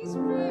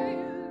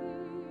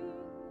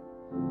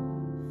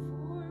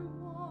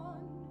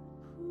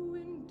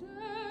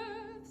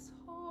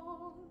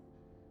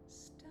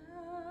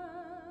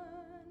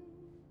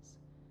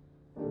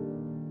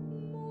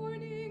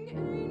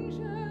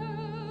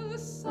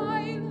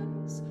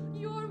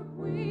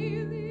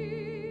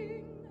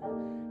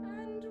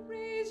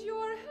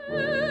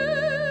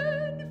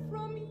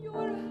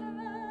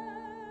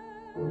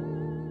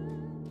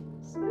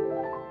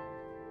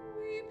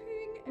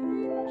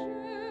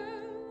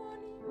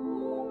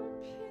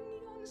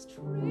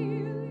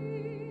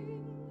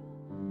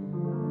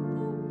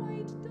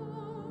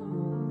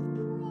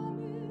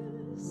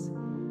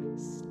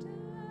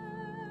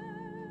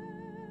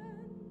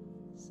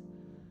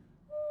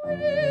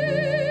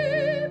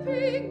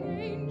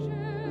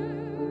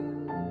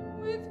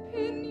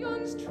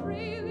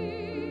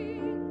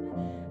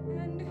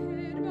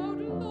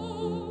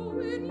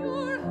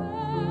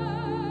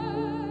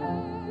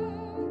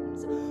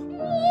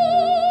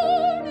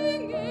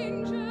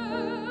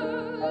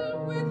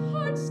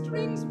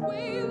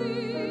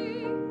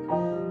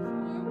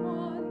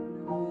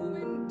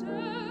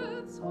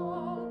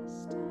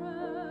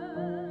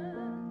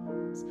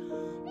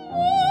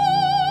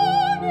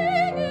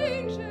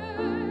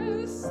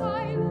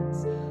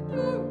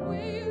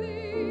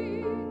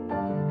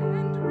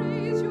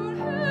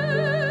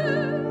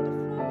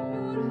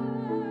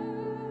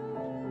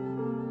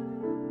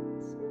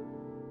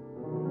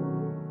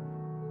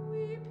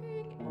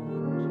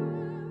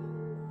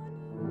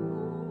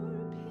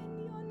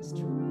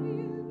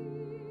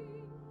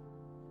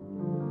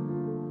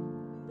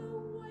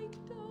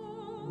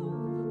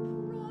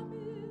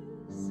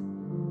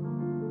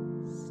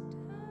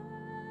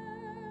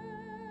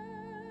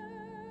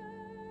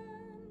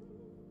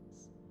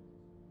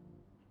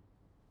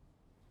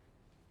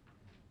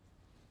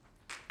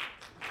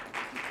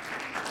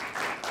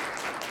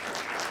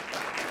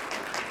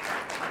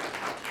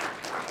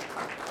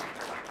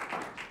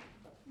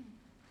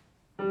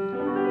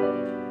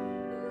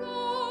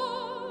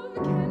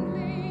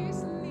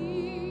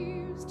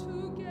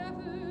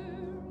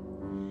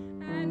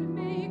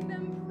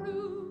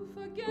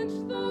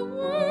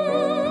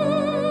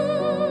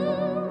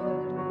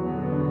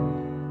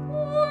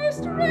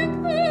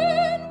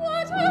strengthen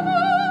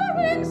whatever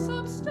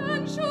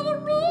insubstantial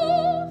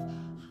roof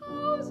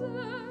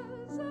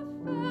houses a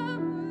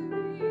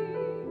family.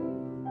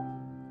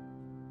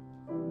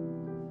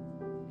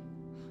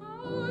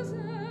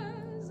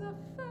 Houses a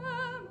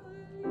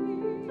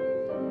family.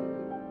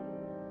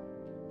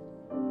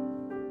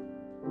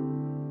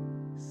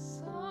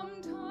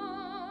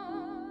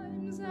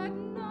 Sometimes at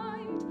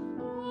night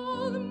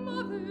all the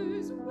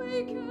mothers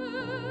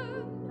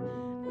waken,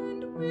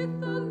 and with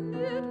the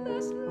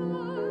lidless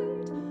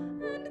light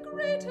and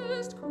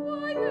greatest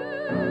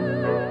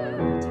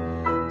quiet,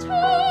 to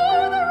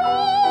their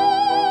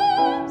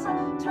arms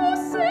to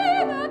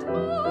say that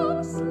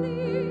all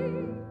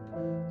sleep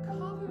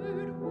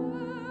covered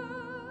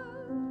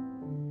well,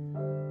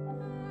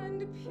 and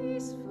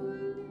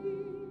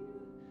peacefully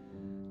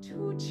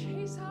to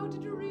chase out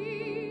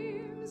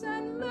dreams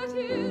and let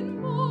in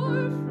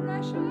more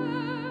fresh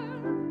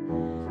air,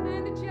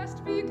 and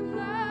just be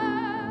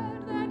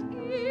glad that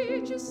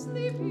each is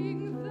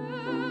sleeping there.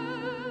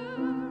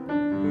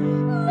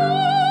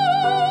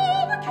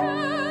 Love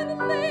can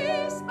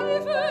lace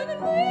even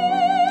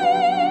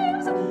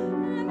leaves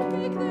and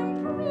make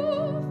them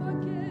proof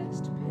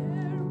against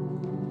peril,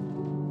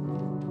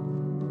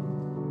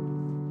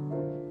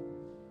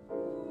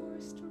 or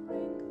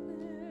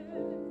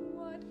strengthen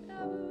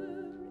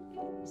whatever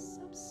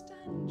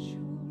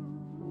insubstantial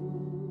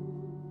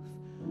roof,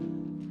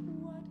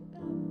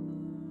 whatever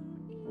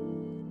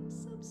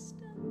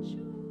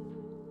insubstantial roof.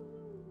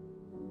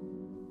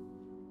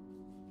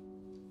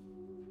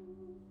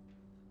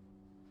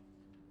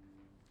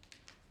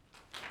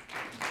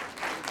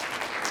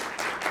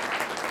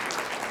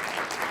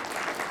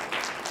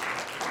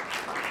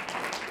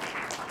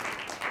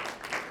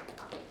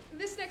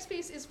 This next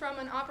piece is from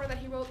an opera that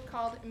he wrote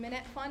called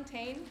Minette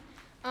Fontaine.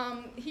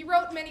 He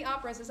wrote many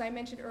operas, as I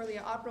mentioned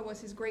earlier. Opera was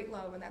his great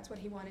love, and that's what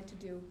he wanted to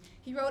do.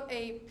 He wrote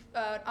an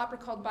opera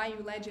called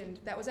Bayou Legend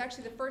that was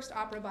actually the first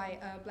opera by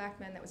a black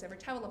man that was ever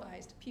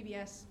televised.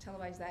 PBS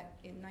televised that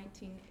in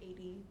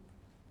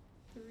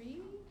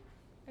 1983,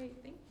 I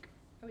think.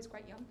 I was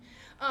quite young.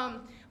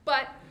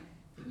 But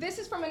this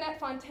is from Minette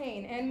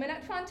Fontaine, and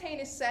Minette Fontaine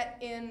is set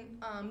in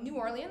New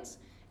Orleans,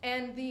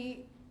 and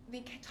the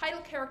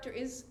title character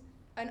is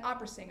an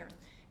opera singer,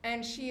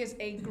 and she is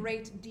a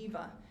great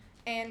diva.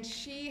 And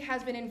she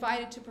has been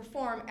invited to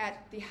perform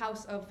at the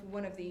house of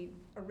one of the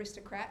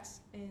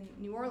aristocrats in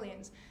New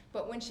Orleans.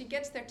 But when she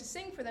gets there to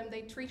sing for them,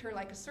 they treat her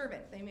like a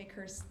servant. They make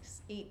her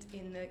eat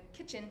in the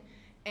kitchen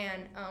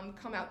and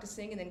come out to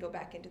sing and then go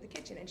back into the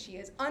kitchen. And she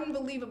is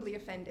unbelievably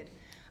offended.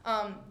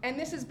 And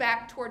this is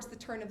back towards the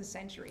turn of the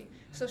century.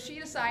 So she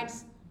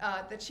decides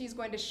that she's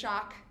going to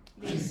shock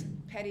these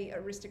petty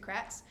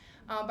aristocrats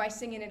by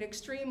singing it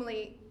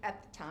extremely,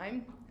 at the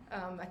time,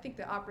 I think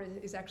the opera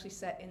is actually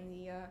set in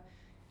the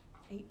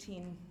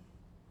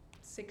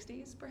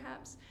 1860s,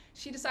 perhaps.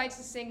 She decides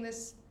to sing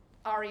this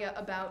aria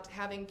about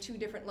having two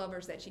different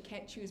lovers that she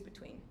can't choose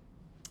between.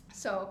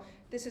 So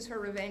this is her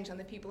revenge on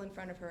the people in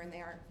front of her, and they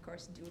are, of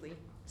course, duly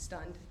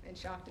stunned and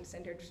shocked and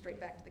send her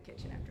straight back to the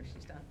kitchen after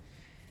she's done.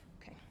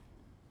 Okay.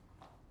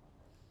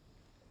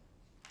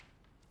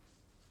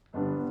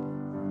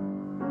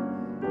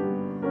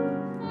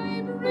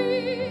 I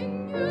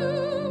bring you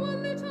a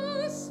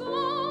little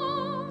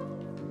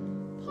song,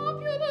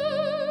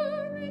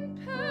 popular in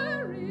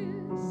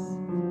Paris,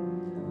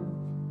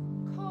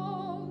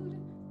 called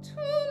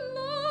Two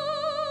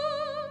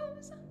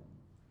Loves.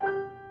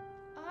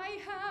 I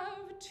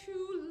have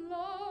two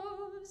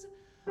loves,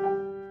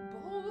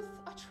 both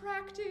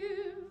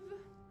attractive.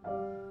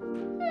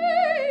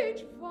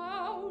 Each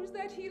vows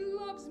that he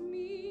loves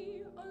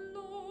me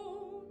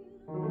alone.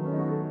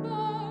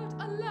 But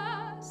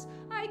alas,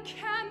 I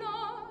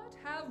cannot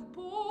have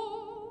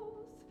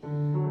both,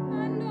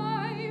 and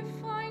I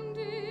find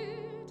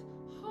it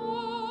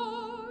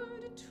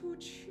hard to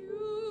choose.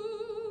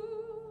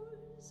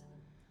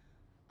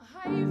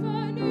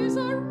 Ivan is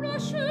a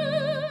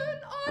Russian,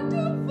 a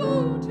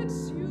devoted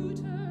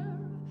suitor.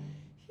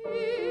 He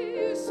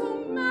is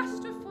so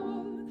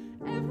masterful,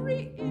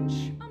 every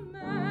inch a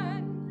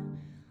man.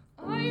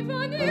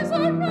 Ivan is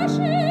a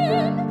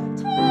Russian,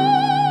 tall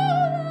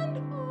and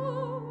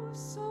oh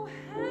so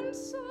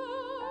handsome.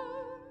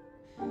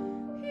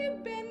 He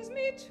bends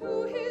me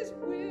to his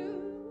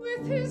will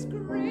with his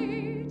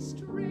great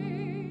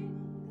strength.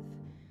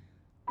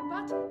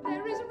 But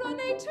there is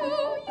Rene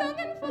too, young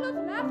and full of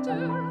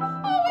laughter,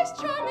 always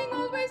charming,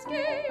 always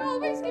gay,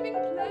 always giving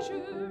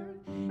pleasure.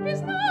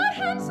 He's not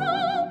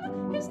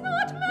handsome, he's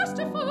not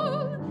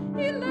masterful,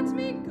 he lets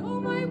me go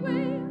my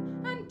way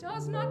and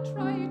does not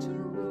try to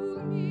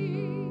rule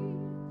me.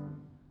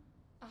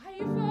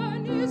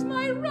 Ivan is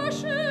my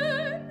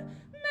Russian,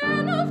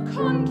 man of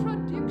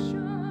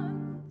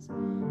contradictions.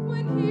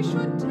 When he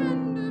should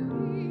tend to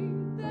be,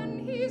 then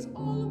he's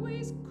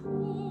always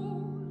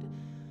cold.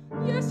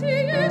 Yes, he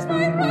is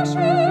my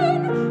Russian,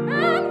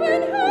 and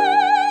when he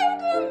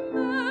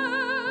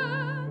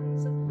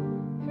demands,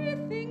 he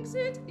thinks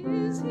it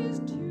is his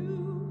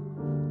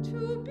due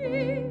to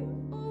be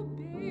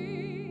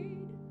obeyed.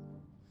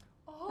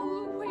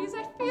 Always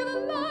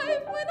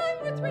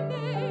with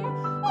Renee.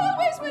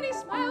 Always when he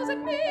smiles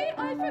at me,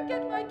 I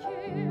forget my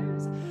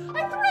cares.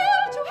 I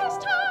thrill to his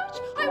touch,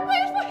 I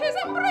wait for his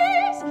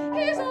embrace.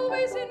 He's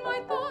always in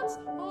my thoughts,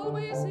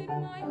 always in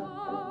my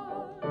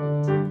heart.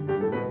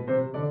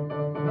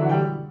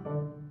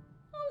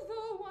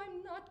 Although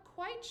I'm not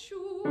quite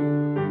sure,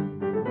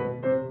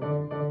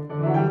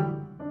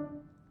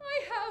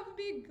 I have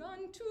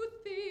begun to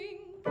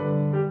think,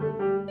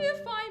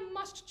 if I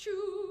must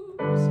choose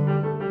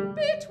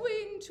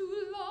between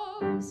two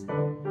loves,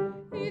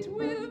 it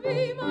will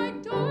be my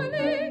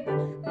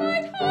darling,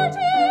 light-hearted.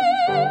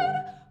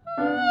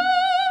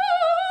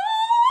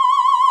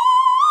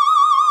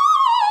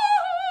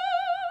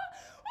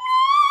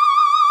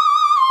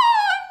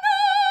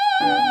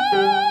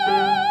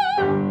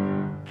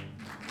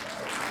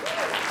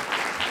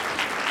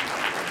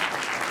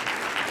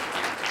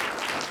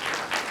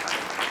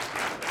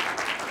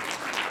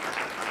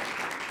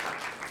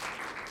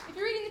 If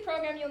you're reading the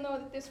program, you'll know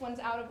that this one's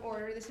out of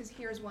order. This is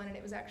Here's One, and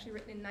it was actually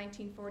written in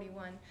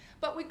 1941.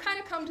 But we've kind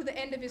of come to the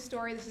end of his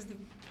story. This is the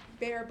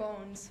bare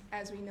bones,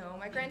 as we know.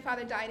 My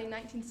grandfather died in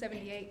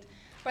 1978.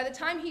 By the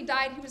time he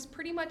died, he was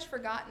pretty much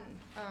forgotten.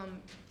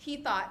 He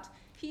thought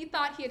he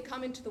had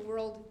come into the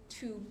world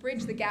to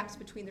bridge the gaps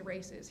between the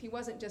races. He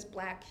wasn't just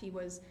black, he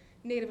was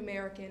Native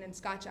American and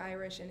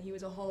Scotch-Irish, and he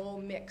was a whole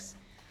mix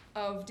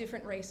of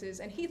different races.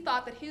 And he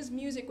thought that his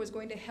music was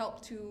going to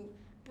help to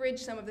bridge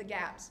some of the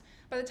gaps.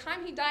 By the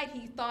time he died,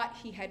 he thought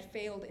he had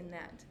failed in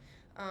that.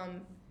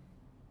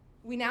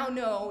 We now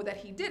know that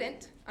he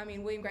didn't. I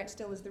mean, William Grant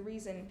Still is the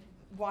reason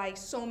why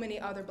so many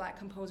other black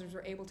composers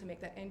were able to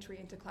make that entry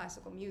into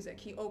classical music.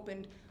 He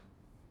opened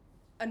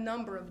a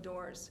number of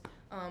doors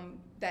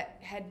that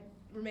had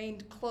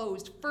remained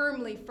closed,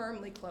 firmly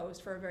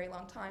closed for a very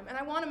long time. And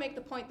I want to make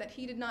the point that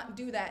he did not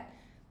do that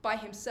by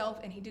himself,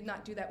 and he did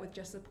not do that with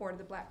just support of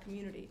the black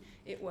community.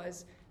 It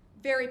was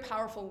very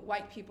powerful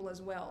white people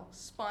as well,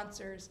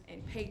 sponsors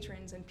and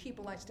patrons and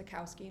people like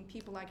Stokowski and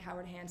people like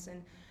Howard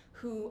Hanson,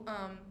 who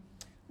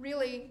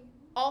really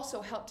also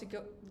helped to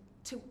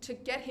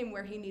get him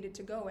where he needed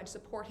to go and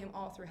support him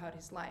all throughout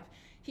his life.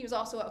 He was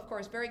also, of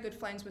course, very good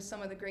friends with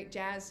some of the great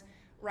jazz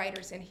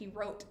writers, and he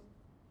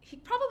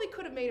probably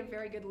could have made a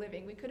very good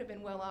living. We could have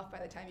been well off by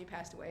the time he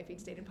passed away if he'd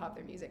stayed in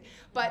popular music.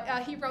 But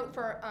he wrote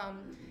for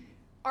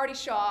Artie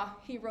Shaw,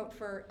 he wrote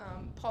for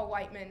Paul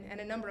Whiteman and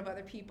a number of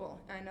other people,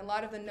 and a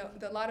lot of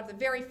the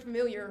very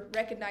familiar,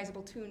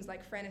 recognizable tunes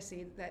like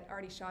Frenesy that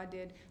Artie Shaw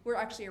did were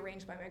actually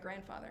arranged by my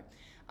grandfather.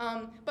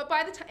 But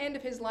by the end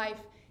of his life,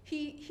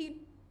 he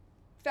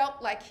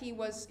felt like he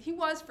was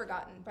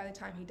forgotten by the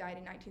time he died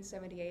in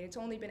 1978. It's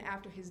only been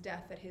after his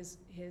death that his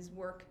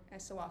work,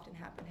 as so often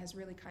happened, has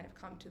really kind of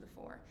come to the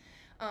fore.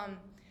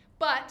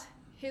 But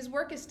his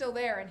work is still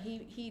there, and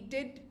he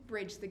did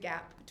bridge the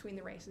gap between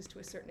the races to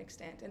a certain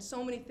extent. And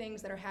so many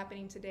things that are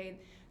happening today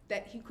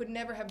that he could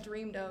never have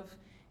dreamed of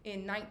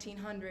in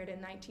 1900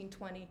 and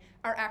 1920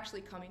 are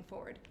actually coming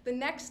forward. The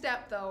next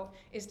step, though,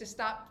 is to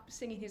stop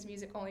singing his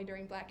music only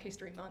during Black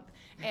History Month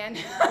and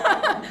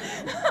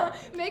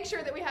make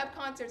sure that we have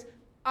concerts.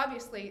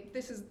 Obviously,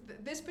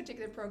 this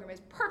particular program is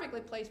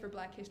perfectly placed for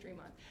Black History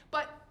Month,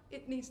 but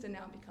it needs to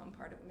now become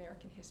part of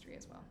American history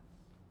as well.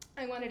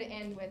 I wanted to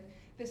end with,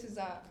 this is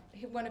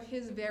one of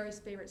his very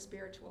favorite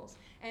spirituals.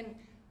 And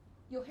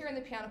you'll hear in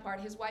the piano part,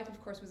 his wife, of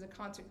course, was a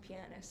concert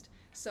pianist.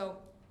 So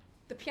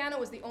the piano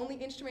was the only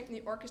instrument in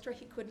the orchestra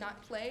he could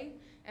not play,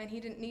 and he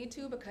didn't need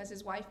to because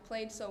his wife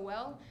played so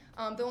well.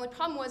 The only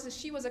problem was that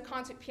she was a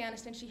concert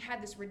pianist, and she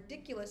had this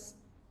ridiculous,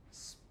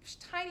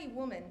 tiny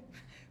woman,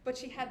 but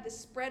she had this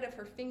spread of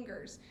her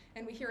fingers.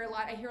 And I hear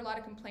a lot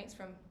of complaints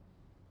from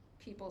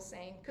people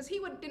saying, because he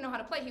didn't know how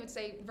to play, he would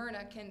say,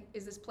 Verna,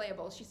 is this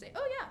playable? She'd say,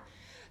 oh yeah.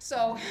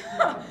 So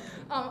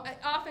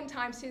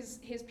oftentimes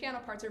his piano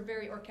parts are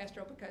very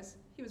orchestral because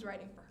he was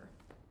writing for her.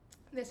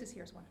 This is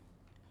Here's One.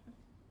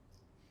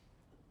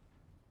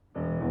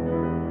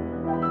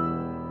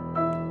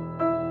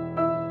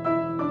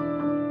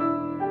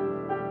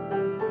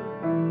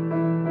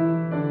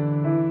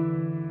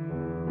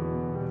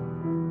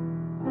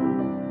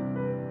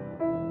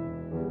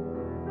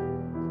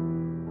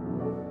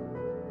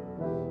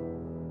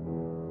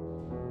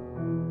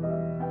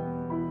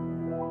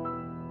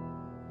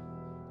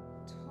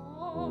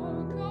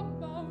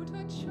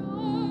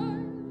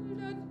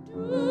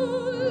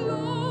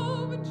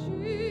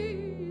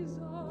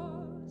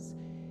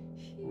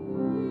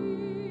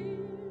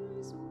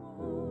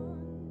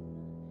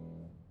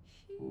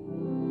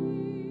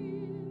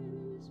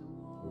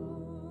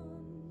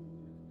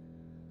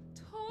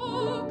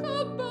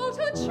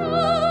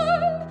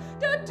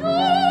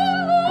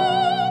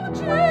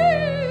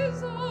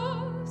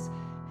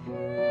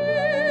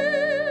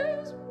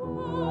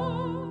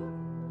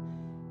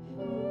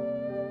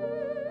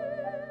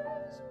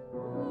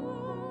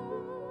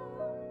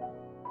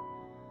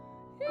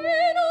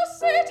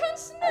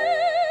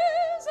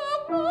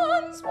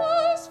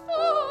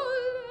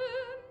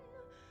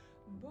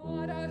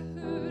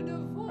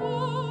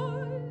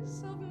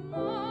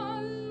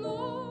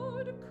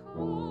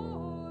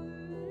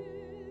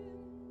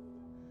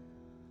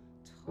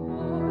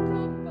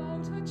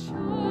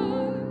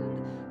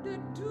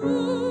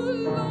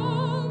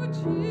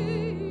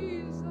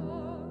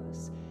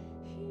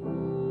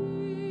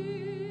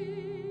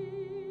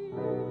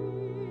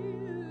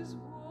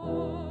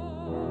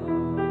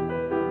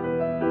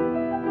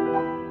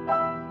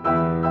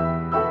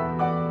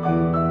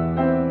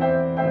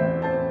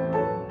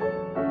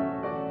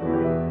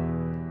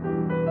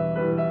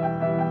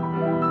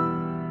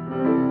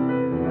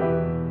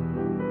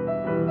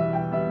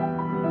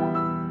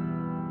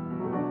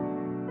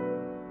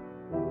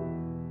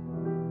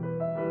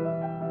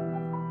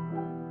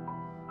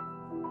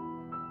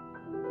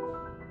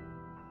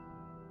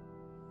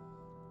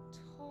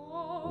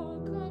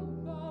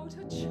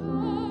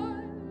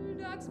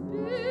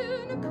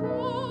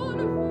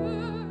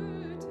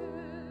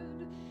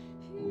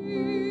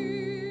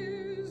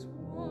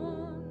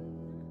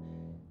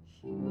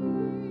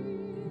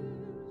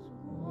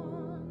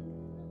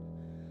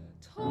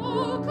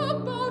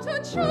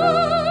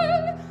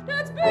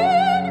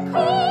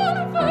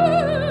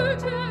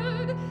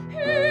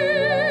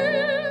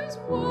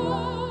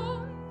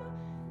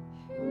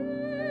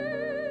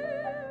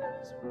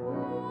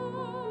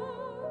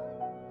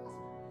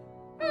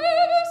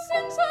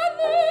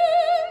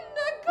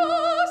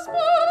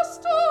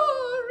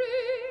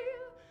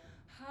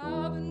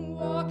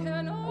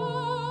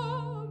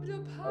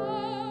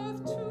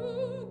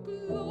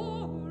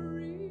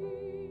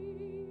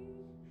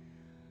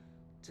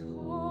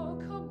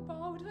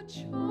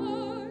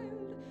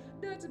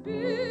 it's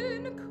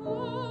been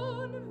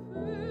converted.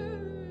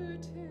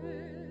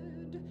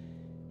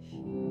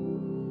 Here's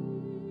one.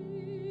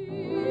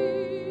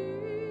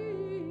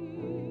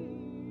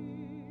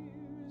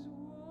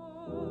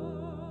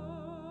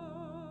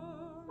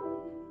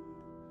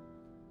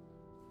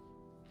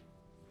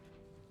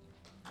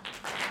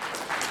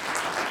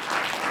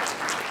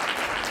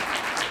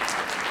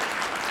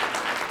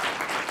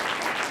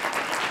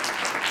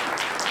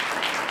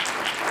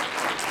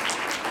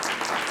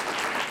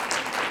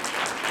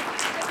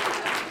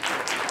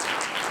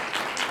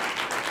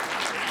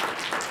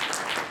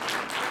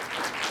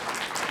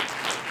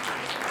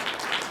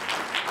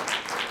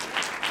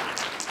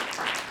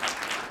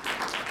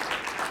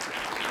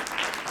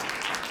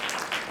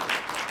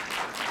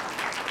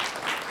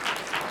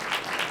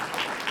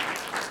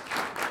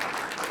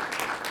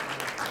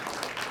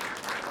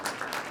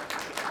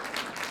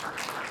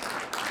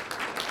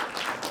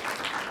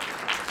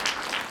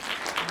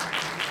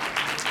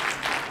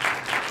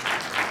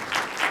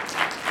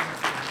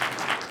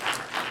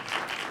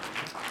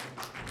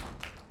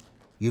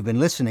 You've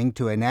been listening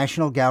to a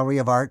National Gallery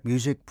of Art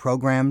Music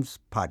Programs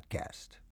podcast.